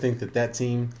 I think that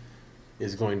team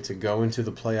is going to go into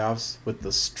the playoffs with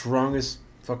the strongest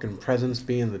fucking presence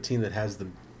being the team that has the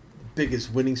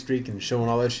biggest winning streak and showing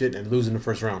all that shit and losing the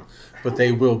first round. But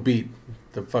they will beat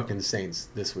the fucking Saints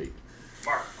this week.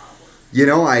 You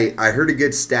know, I heard a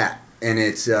good stat, and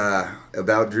it's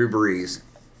about Drew Brees.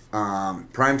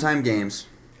 Primetime games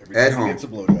Every at time he home. gets a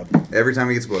blowjob. Every time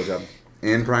he gets a blowjob.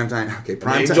 In primetime. Okay,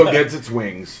 An angel primetime. gets its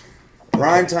wings.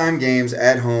 Primetime games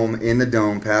at home in the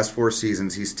Dome past 4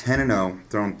 seasons. He's 10-0,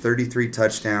 thrown 33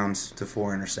 touchdowns to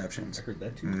 4 interceptions. I heard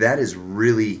that too. That is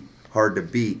really hard to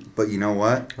beat. But you know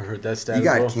what? I heard that stat. You as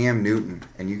got well. Cam Newton,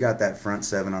 and you got that front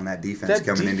seven on that defense That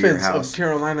coming defense into your house. of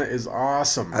Carolina is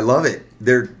awesome. I love it.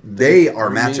 They are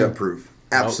I mean- matchup proof.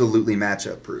 Absolutely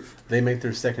matchup proof. They make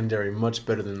their secondary much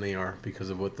better than they are because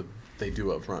of what they do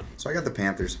up front. So I got the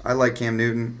Panthers. I like Cam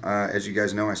Newton. As you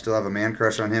guys know, I still have a man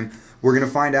crush on him. We're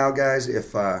gonna find out, guys,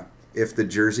 if the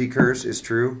jersey curse is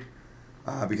true,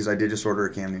 because I did just order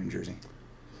a Cam Newton jersey.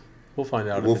 We'll find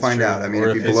out. We'll if it's find true, out. I mean, or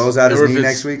if he it's- blows out his or if knee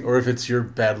it's- next week- or if it's your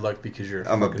bad luck because you're.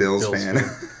 I'm a fucking Bills fan.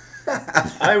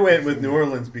 I went with New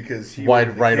Orleans because he Wide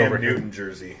wore the right Cam over here. Newton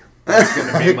jersey. That's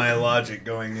going to be my logic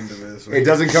going into this. It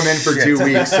doesn't come in for 2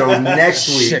 weeks, so next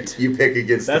week Shit. you pick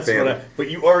against That's the what family. But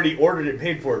you already ordered it,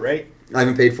 paid for it, right? I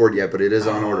haven't paid for it yet, but it is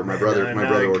on Oh, order. My man, brother now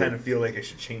I ordered. kind of feel like I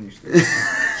should change this.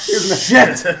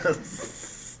 Shit.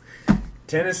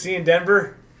 Tennessee and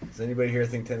Denver. Does anybody here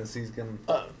think Tennessee's going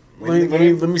to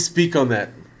Let me speak on that.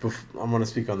 I'm going to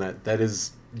speak on that. That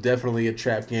is definitely a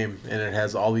trap game, and it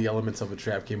has all the elements of a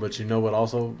trap game. But you know what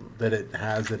also that it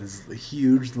has that is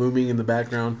huge looming in the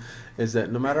background is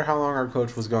that no matter how long our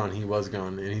coach was gone, he was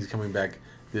gone, and he's coming back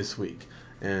this week.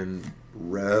 And this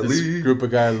Rally. group of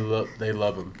guys, they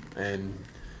love him, and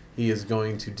he is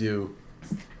going to do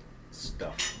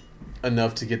stuff?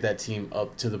 enough to get that team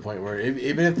up to the point where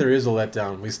even if there is a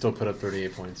letdown, we still put up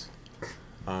 38 points.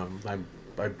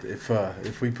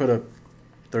 If we put up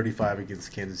 35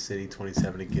 against Kansas City,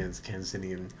 27 against Kansas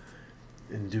City,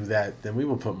 and do that, then we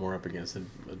will put more up against a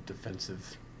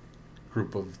defensive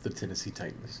group of the Tennessee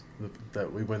Titans.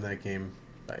 That we win that game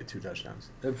by 2 touchdowns.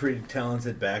 They're pretty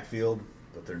talented backfield,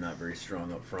 but they're not very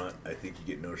strong up front. I think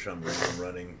you get Noshawn Reno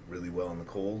running really well in the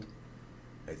cold.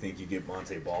 I think you get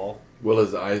Monte Ball Will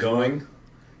his eyes going. run?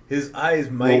 His eyes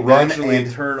might Will run actually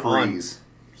and turn freeze. on.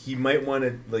 He might want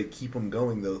to keep him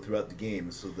going though throughout the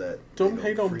game so that Don't they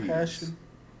hate on freeze. passion.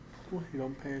 Don't hate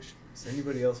on passion. Does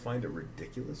anybody else find it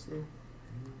ridiculous though?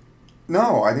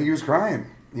 No, I think he was crying.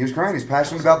 He was crying. He's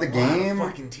passionate about the A lot of game.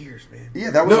 fucking tears, man.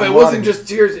 Yeah, that was No, a it lot wasn't of- just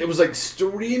tears. It was like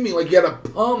streaming, like you had a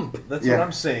pump. That's Yeah. what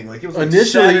I'm saying. Like it was like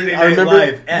Initially, Saturday I Night remember-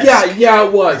 Live-esque. Yeah,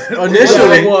 it was.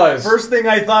 Initially, it was. First thing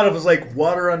I thought of was like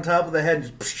water on top of the head.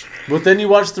 Just But then you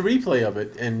watch the replay of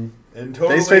it, and and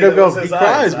totally They straight up that go, was his he cries,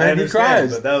 eyes. I man, he understand,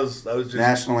 cries. But that was just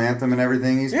national anthem and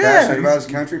everything. He's Yeah, passionate about he's-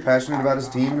 his country, passionate about his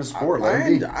team and his sport. Let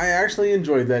him be. I actually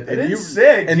enjoyed that. I didn't you-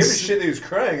 say and give a S- shit that he was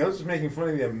crying. I was just making fun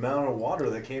of the amount of water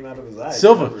that came out of his eyes. That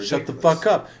Silva, was shut the ridiculous.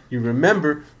 fuck up. You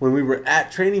remember when we were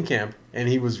at training camp and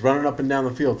he was running up and down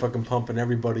the field, fucking pumping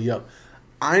everybody up.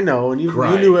 I know, and you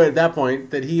Crying. knew at that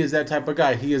point that he is that type of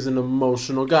guy. He is an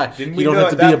emotional guy. Didn't You we don't know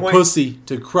have to at be a that point- pussy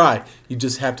to cry. You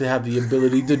just have to have the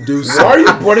ability to do so. Why are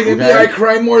you putting in me? Okay. I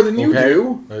cry more than you Okay?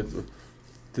 do.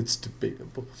 That's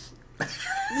debatable.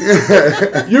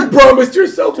 You promised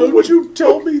yourself. Don't you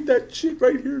tell me that shit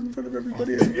right here in front of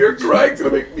everybody else. You're crying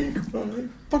to make me cry.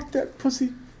 Fuck that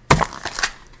pussy.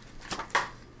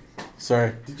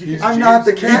 Sorry. I'm not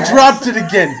the He cat. dropped it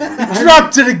again. He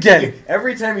dropped it again.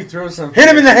 Every time he throws something, Hit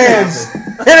him in the hands.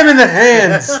 Hit him in the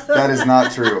hands. That is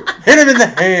not true. Hit him in the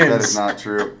hands. That is not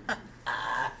true.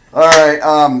 All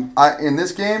right. In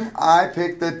this game, I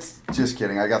picked the. Just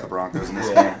kidding. I got the Broncos in this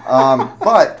game.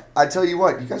 But I tell you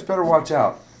what, you guys better watch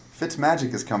out.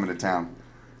 Fitzmagic is coming to town.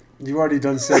 You already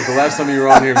done said the last time you were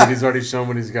on here, but he's already shown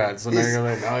what he's got. So now He's- you're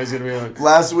gonna like, oh, he's gonna be like,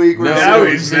 Last week, we No, were now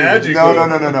saying- he's magical.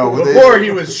 No. Before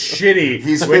he was shitty.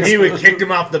 He's when Fitz- he would kicked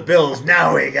him off the Bills.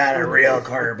 Now he got a real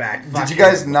quarterback. Did Fuck you him.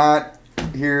 guys not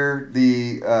hear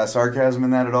the sarcasm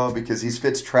in that at all? Because he's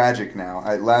Fitz tragic now.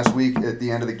 Last week at the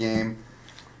end of the game,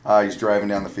 he's driving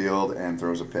down the field and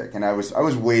throws a pick, and I was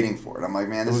waiting for it. I'm like,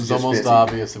 man, it this is was just almost Fitzy.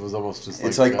 obvious. It was almost just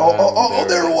It's like, there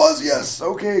there it was. Yes,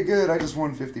 okay, good. I just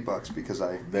won $50 because he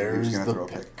was There's going to the throw a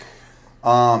pick. pick.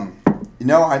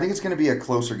 I think it's going to be a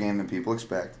closer game than people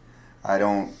expect. I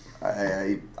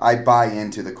buy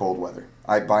into the cold weather.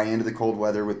 I buy into the cold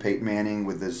weather with Peyton Manning,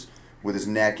 with his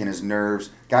neck and his nerves.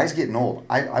 Guy's getting old.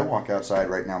 I walk outside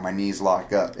right now, my knees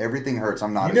lock up. Everything hurts.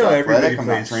 I'm not You know as everybody athletic. I'm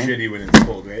not plays trained. shitty when it's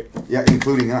cold, right? Yeah,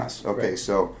 including us. Okay, Right.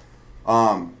 so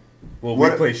Well,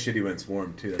 What- we play shitty when it's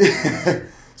warm too. That's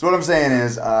so what I'm saying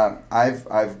is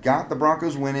I've got the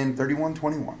Broncos winning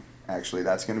 31-21. Actually,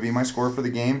 that's going to be my score for the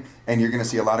game. And you're going to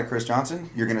see a lot of Chris Johnson.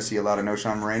 You're going to see a lot of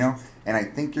Noshawn Moreno. And I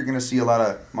think you're going to see a lot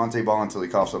of Monte Ball until he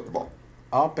coughs up the ball.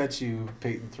 I'll bet you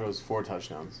Peyton throws 4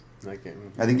 touchdowns in that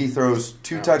game. I think he throws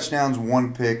 2 Yeah. touchdowns,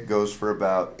 1 pick, goes for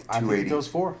about I think 280. he throws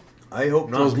 4. I hope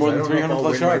not. Throws more 'cause I than don't know if 300 I'll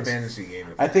plus win my yards. fantasy game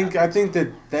if I that think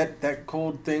happens. that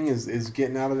cold thing is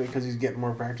getting out of it because he's getting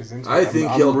more practice into it. I think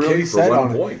he'll kick for set 1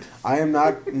 on it. point. I am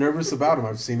not nervous about him.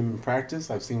 I've seen him in practice.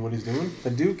 I've seen what he's doing. The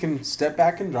dude can step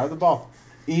back and drive the ball.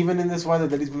 Even in this weather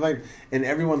that he's been playing. And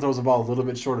everyone throws the ball a little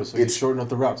bit shorter, so you It's- shorten up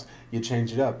the routes. You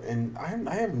change it up. And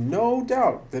I have no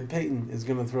doubt that Peyton is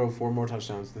going to throw 4 more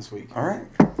touchdowns this week. All right.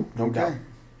 No Okay. doubt.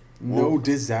 No Well,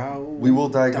 doubt. We will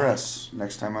digress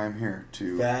next time I'm here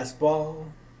to Fastball.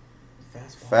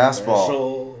 Fastball.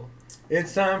 Special.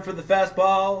 It's time for the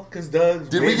fastball because Doug's.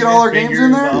 Did we waving get all his our games in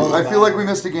fingers there? all I feel like we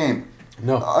about. missed a game.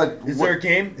 No. Is what- there a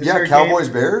game? Is yeah, there a Cowboys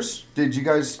game? Bears. Did you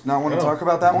guys not want to Oh. talk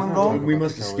about that one at all? We about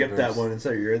must the have Cowboys skipped that Bears. one. And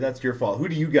so that's your fault. Who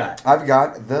do you got? I've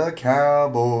got the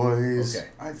Cowboys. Okay.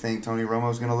 I think Tony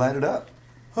Romo's going to light it up.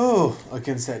 Oh,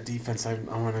 against that defense, I'm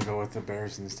going to go with the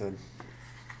Bears instead.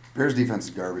 Bears defense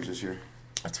is garbage this year.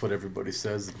 That's what everybody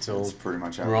says until That's pretty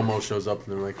much how it Romo shows up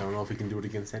and they're like, I don't know if he can do it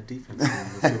against that defense.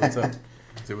 We'll see what's up.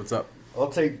 See what's up. I'll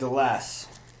take Dallas.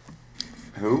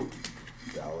 Who?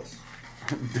 Dallas.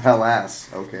 Dallas.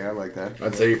 Okay, I like that.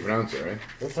 That's how you pronounce it, right?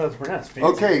 That's how it's pronounced. Fancy.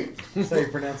 Okay. That's how you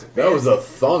pronounce it. That was a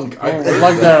thunk. I don't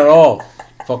like that at all,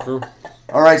 fucker.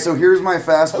 All right, so here's my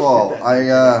fastball.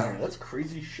 That's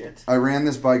crazy shit. I ran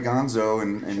this by Gonzo,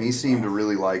 and he seemed to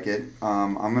really like it.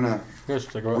 We're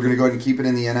gonna go ahead and keep it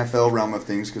in the NFL realm of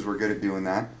things because we're good at doing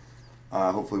that.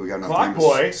 Hopefully, we got enough Clock time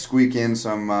boy. to squeak in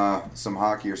some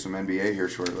hockey or some NBA here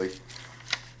shortly.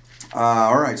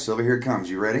 All right, Silva, here it comes.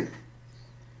 You ready?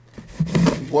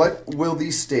 What will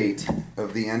the state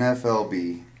of the NFL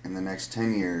be in the next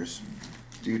 10 years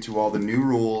due to all the new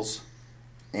rules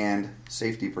and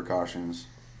safety precautions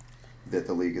that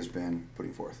the league has been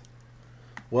putting forth.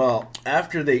 Well,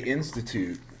 after they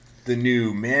institute the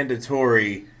new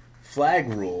mandatory flag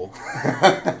rule,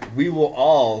 we will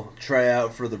all try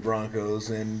out for the Broncos,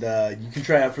 and you can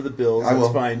try out for the Bills. I That's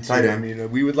will. fine too. Tight I end.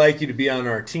 mean, we would like you to be on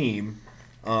our team,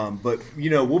 but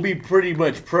we'll be pretty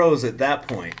much pros at that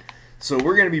point. So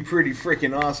we're going to be pretty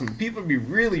freaking awesome. People will be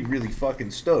really, really fucking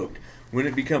stoked when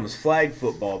it becomes flag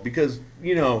football because,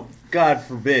 God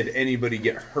forbid anybody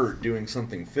get hurt doing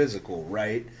something physical,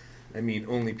 right? I mean,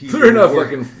 only people... There are enough who are-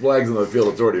 fucking flags on the field.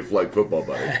 It's already flag football,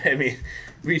 buddy. I mean,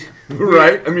 we...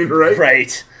 Right? I mean, right?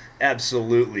 Right.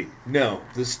 Absolutely. No,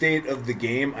 the state of the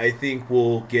game, I think,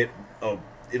 will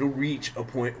it'll reach a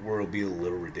point where it'll be a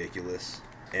little ridiculous,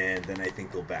 and then I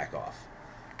think they'll back off.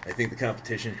 I think the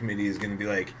competition committee is going to be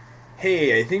like,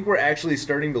 hey, I think we're actually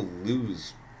starting to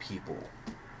lose people.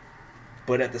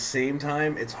 But at the same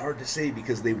time, it's hard to say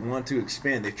because they want to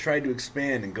expand. They've tried to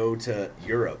expand and go to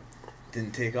Europe.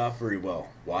 Didn't take off very well.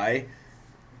 Why?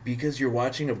 Because you're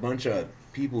watching a bunch of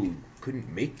people who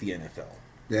couldn't make the NFL.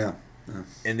 Yeah.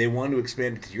 And they want to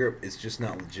expand it to Europe. It's just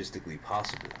not logistically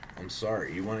possible. I'm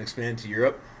sorry. You want to expand to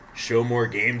Europe? Show more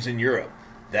games in Europe.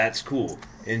 That's cool.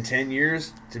 In 10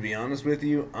 years, to be honest with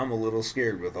you, I'm a little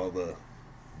scared with all the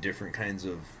different kinds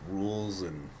of rules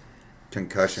and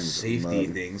Concussions. safety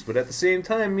things. But at the same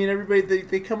time, I mean, everybody,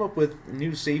 they come up with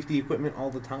new safety equipment all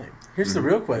the time. Here's the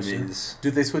real question: Is-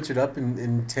 do they switch it up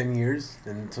in 10 years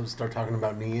and start talking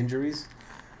about knee injuries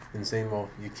and saying, "Well,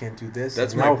 you can't do this"?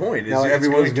 That's now, my point, is Now it's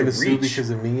everyone's going to going to sue reach- because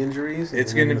of knee injuries.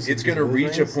 It's and they're gonna sue because of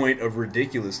reach a things? point of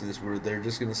ridiculousness where they're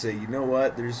just gonna say, you know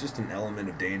what? There's just an element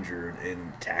of danger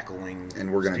in tackling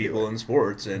And we're gonna do people it. in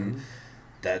sports, and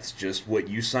that's just what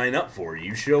you sign up for.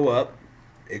 You show up,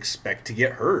 expect to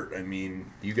get hurt. I mean,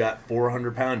 you got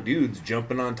 400-pound dudes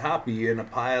jumping on top of you in a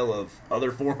pile of other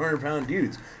 400-pound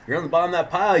dudes. You're on the bottom of that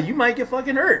pile, you might get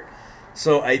fucking hurt.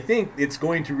 So I think it's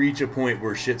going to reach a point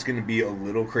where shit's going to be a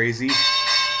little crazy,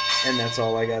 and that's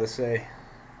all I got to say.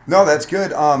 No, that's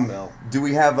good. Well. Do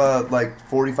we have like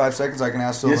 45 seconds? I can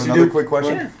ask Silver Yes, you another do. quick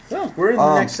question. Yeah, well, we're in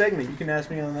the next segment. You can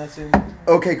ask me on that soon.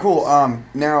 Okay, cool.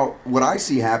 Now, what I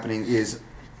see happening is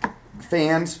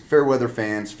fans, fair weather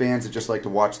fans that just like to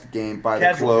watch the game, buy the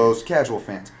Casual clothes, casual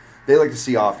fans. They like to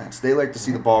see offense. They like to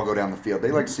see the ball go down the field.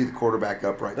 They like to see the quarterback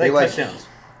upright. They like touchdowns.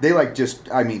 They like just,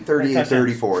 38, touchdowns.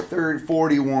 34,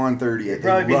 41, 38. I'd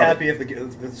probably be love it. happy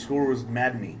if the score was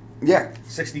maddening. Yeah.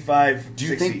 65, Do you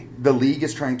 60. think the league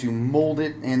is trying to mold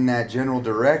it in that general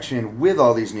direction with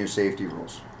all these new safety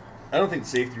rules? I don't think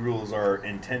safety rules are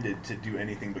intended to do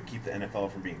anything but keep the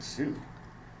NFL from being sued.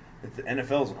 If the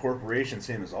NFL is a corporation,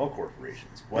 same as all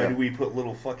corporations. Why Yeah. do we put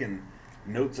little fucking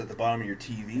notes at the bottom of your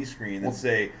TV screen that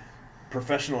say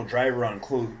professional driver on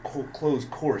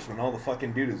closed course when all the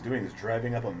fucking dude is doing is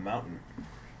driving up a mountain?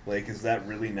 Like, is that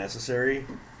really necessary?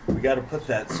 We got to put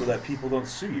that so that people don't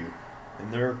sue you.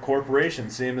 And they're a corporation,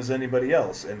 same as anybody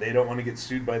else. And they don't want to get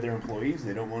sued by their employees.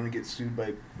 They don't want to get sued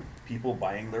by people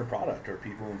buying their product or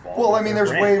people involved. Well, with I mean, their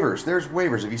there's brand. waivers. There's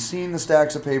waivers. Have you seen the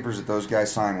stacks of papers that those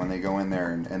guys sign when they go in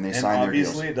there and they And sign their deals?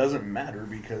 obviously, it doesn't matter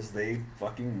because they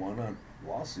fucking won a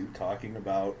lawsuit talking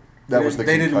about. That was the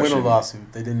They didn't win a concussion.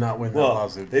 lawsuit. They did not win that Well,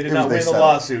 lawsuit. they did It not was win they the settled.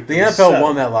 lawsuit. The It was NFL settled.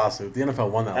 won that lawsuit. The NFL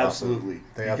won that Absolutely,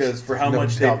 lawsuit. They because abs- for how no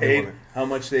much they doubt paid, won it. how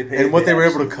much they paid, And what they were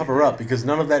able to absolutely cover up, because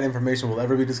none of that information will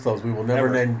ever be disclosed. We will never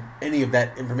Never. know any of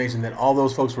that information that all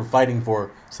those folks were fighting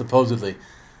for, supposedly,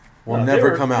 will No,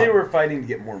 never they come out. They were fighting to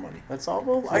get more money. That's all.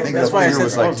 Well, I think that's the why I figure said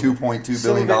was like supposedly. $2.2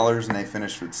 Some of billion, it- and they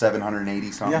finished with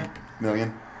 780 something Yeah.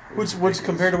 million. Which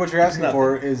compared to what you're asking Nothing.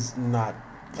 for is not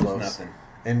close. Nothing.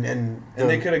 And And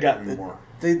they could have gotten more.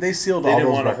 They sealed They all didn't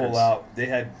those want to records. hold out.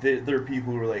 There are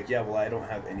people who were like, yeah, well, I don't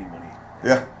have any money.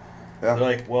 Yeah. They're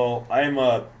like, well, I'm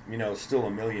still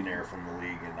a millionaire from the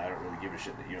league, and I don't really give a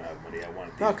shit that you don't have money. I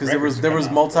wanted No, these because there records was to there come was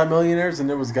out. multimillionaires and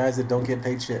there was guys that don't get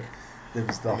paid shit. There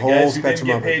was the The whole guys who didn't spectrum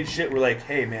get of paid it. shit were like,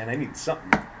 hey, man, I need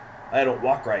something. I don't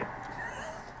walk right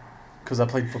Because I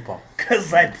played football.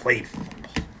 because I played football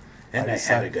and I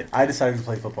had a good. I decided to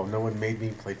play football. No one made me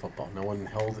play football. No one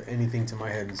held anything to my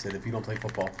head and said, if you don't play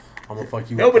football, I'm going to fuck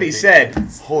you up." Nobody said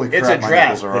Holy it's crap, a my draft,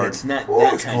 nipples are but hard. it's not Oh,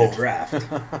 that it's kind cold. of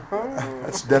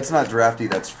draft. That's not drafty.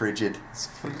 That's frigid.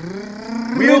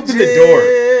 We opened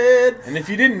the door, and if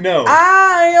you didn't know,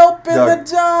 I opened Doug.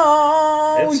 the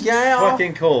door. it's Yeah.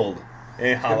 fucking cold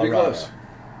in Gotta be Colorado. close.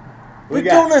 We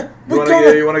got-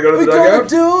 You wanna go to the We're gonna dugout?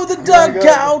 do the wanna go to the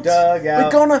dugout.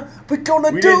 dugout. We're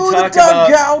gonna We do didn't the talk about-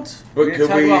 dugout. But We could didn't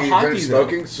talk we about hockey, finish though.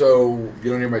 smoking so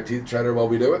you don't hear my teeth chatter while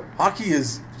we do it? Hockey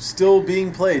is still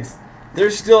being played.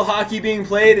 There's still hockey being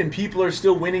played, and people are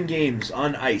still winning games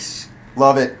on ice.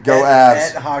 Love it. Go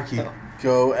Avs. At hockey.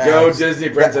 Go Avs. Go Disney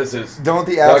princesses. Don't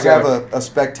the Avs Dugout. have a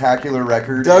spectacular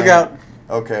record? Dugout.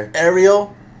 Okay.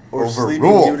 Ariel or Overrule.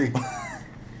 Sleeping Beauty?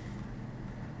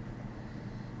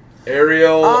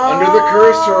 Ariel under the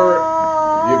curse, or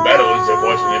you better lose it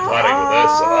watching it partying with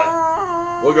Ursula.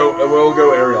 We'll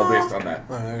go Ariel based on that.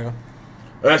 There you go.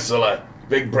 Ursula,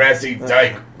 big brassy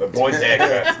dyke, the boy's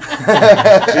haircut.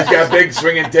 She's got big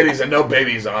swinging titties and no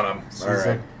babies on them. All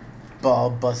right. Ball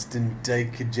busting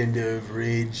dyke agenda of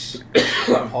rage.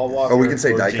 Paul Walker. Oh, we can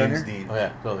say or Dyke on James here? Dean. Oh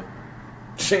yeah, totally.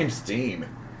 James Dean.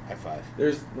 High five.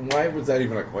 Why was that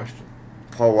even a question?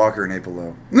 Paul Walker and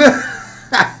Apollo.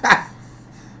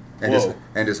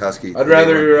 and his husky. I'd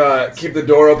rather keep the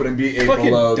door open and be eight Fucking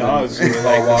below dogs than who are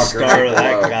Paul like the Walker. star of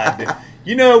that goddamn.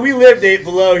 You know, we lived 8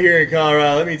 below here in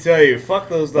Colorado. Let me tell you, fuck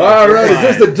those dogs. All They're right, is fine.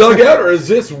 this the dugout or is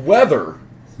this weather?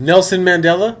 Nelson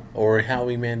Mandela or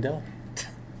Howie Mandel?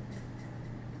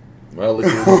 Well,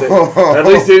 at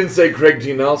least he didn't say Craig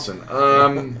T. Nelson.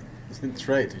 That's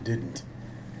right, I didn't.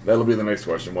 That'll be the next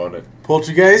question, won't it?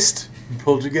 Poltergeist?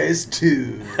 Poltergeist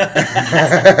 2.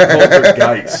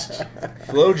 Poltergeist.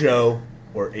 Flojo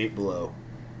or 8 below.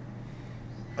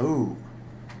 Oh.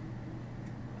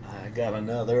 I got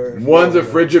another. One's a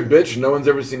frigid bitch no one's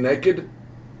ever seen naked,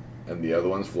 and the other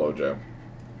one's Flojo.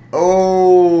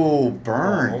 Oh,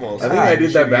 burn. Almost. I think I did that You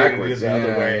should backwards. do it the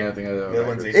other way. Yeah, I think I did that The other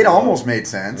one's backwards. 8 It below. almost made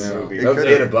sense. Yeah. It That was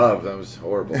could've. 8 above. That was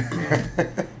horrible.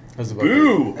 That's about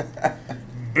Boo!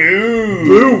 Boo!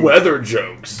 Boo weather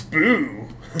jokes. Boo!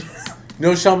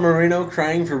 No Sean Marino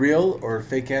crying for real or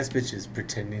fake ass bitches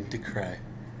pretending to cry?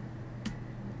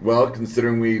 Well,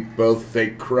 considering we both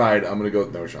fake cried, I'm going to go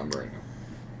with no Sean Marino.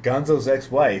 Gonzo's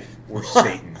ex-wife or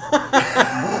Satan?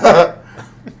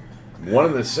 One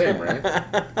and the same, right?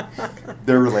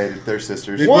 They're related. They're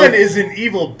sisters. One is an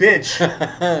evil bitch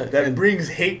that brings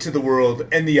hate to the world,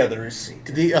 and the other is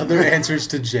Satan. The other answers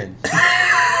to Jen.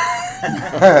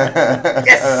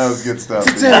 That was good stuff.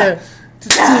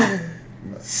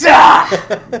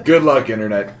 dude. Good luck,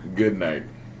 Internet. Good night.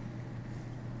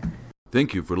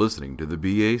 Thank you for listening to the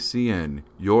BACN,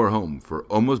 your home for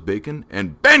Almost Bacon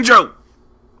and Banjo!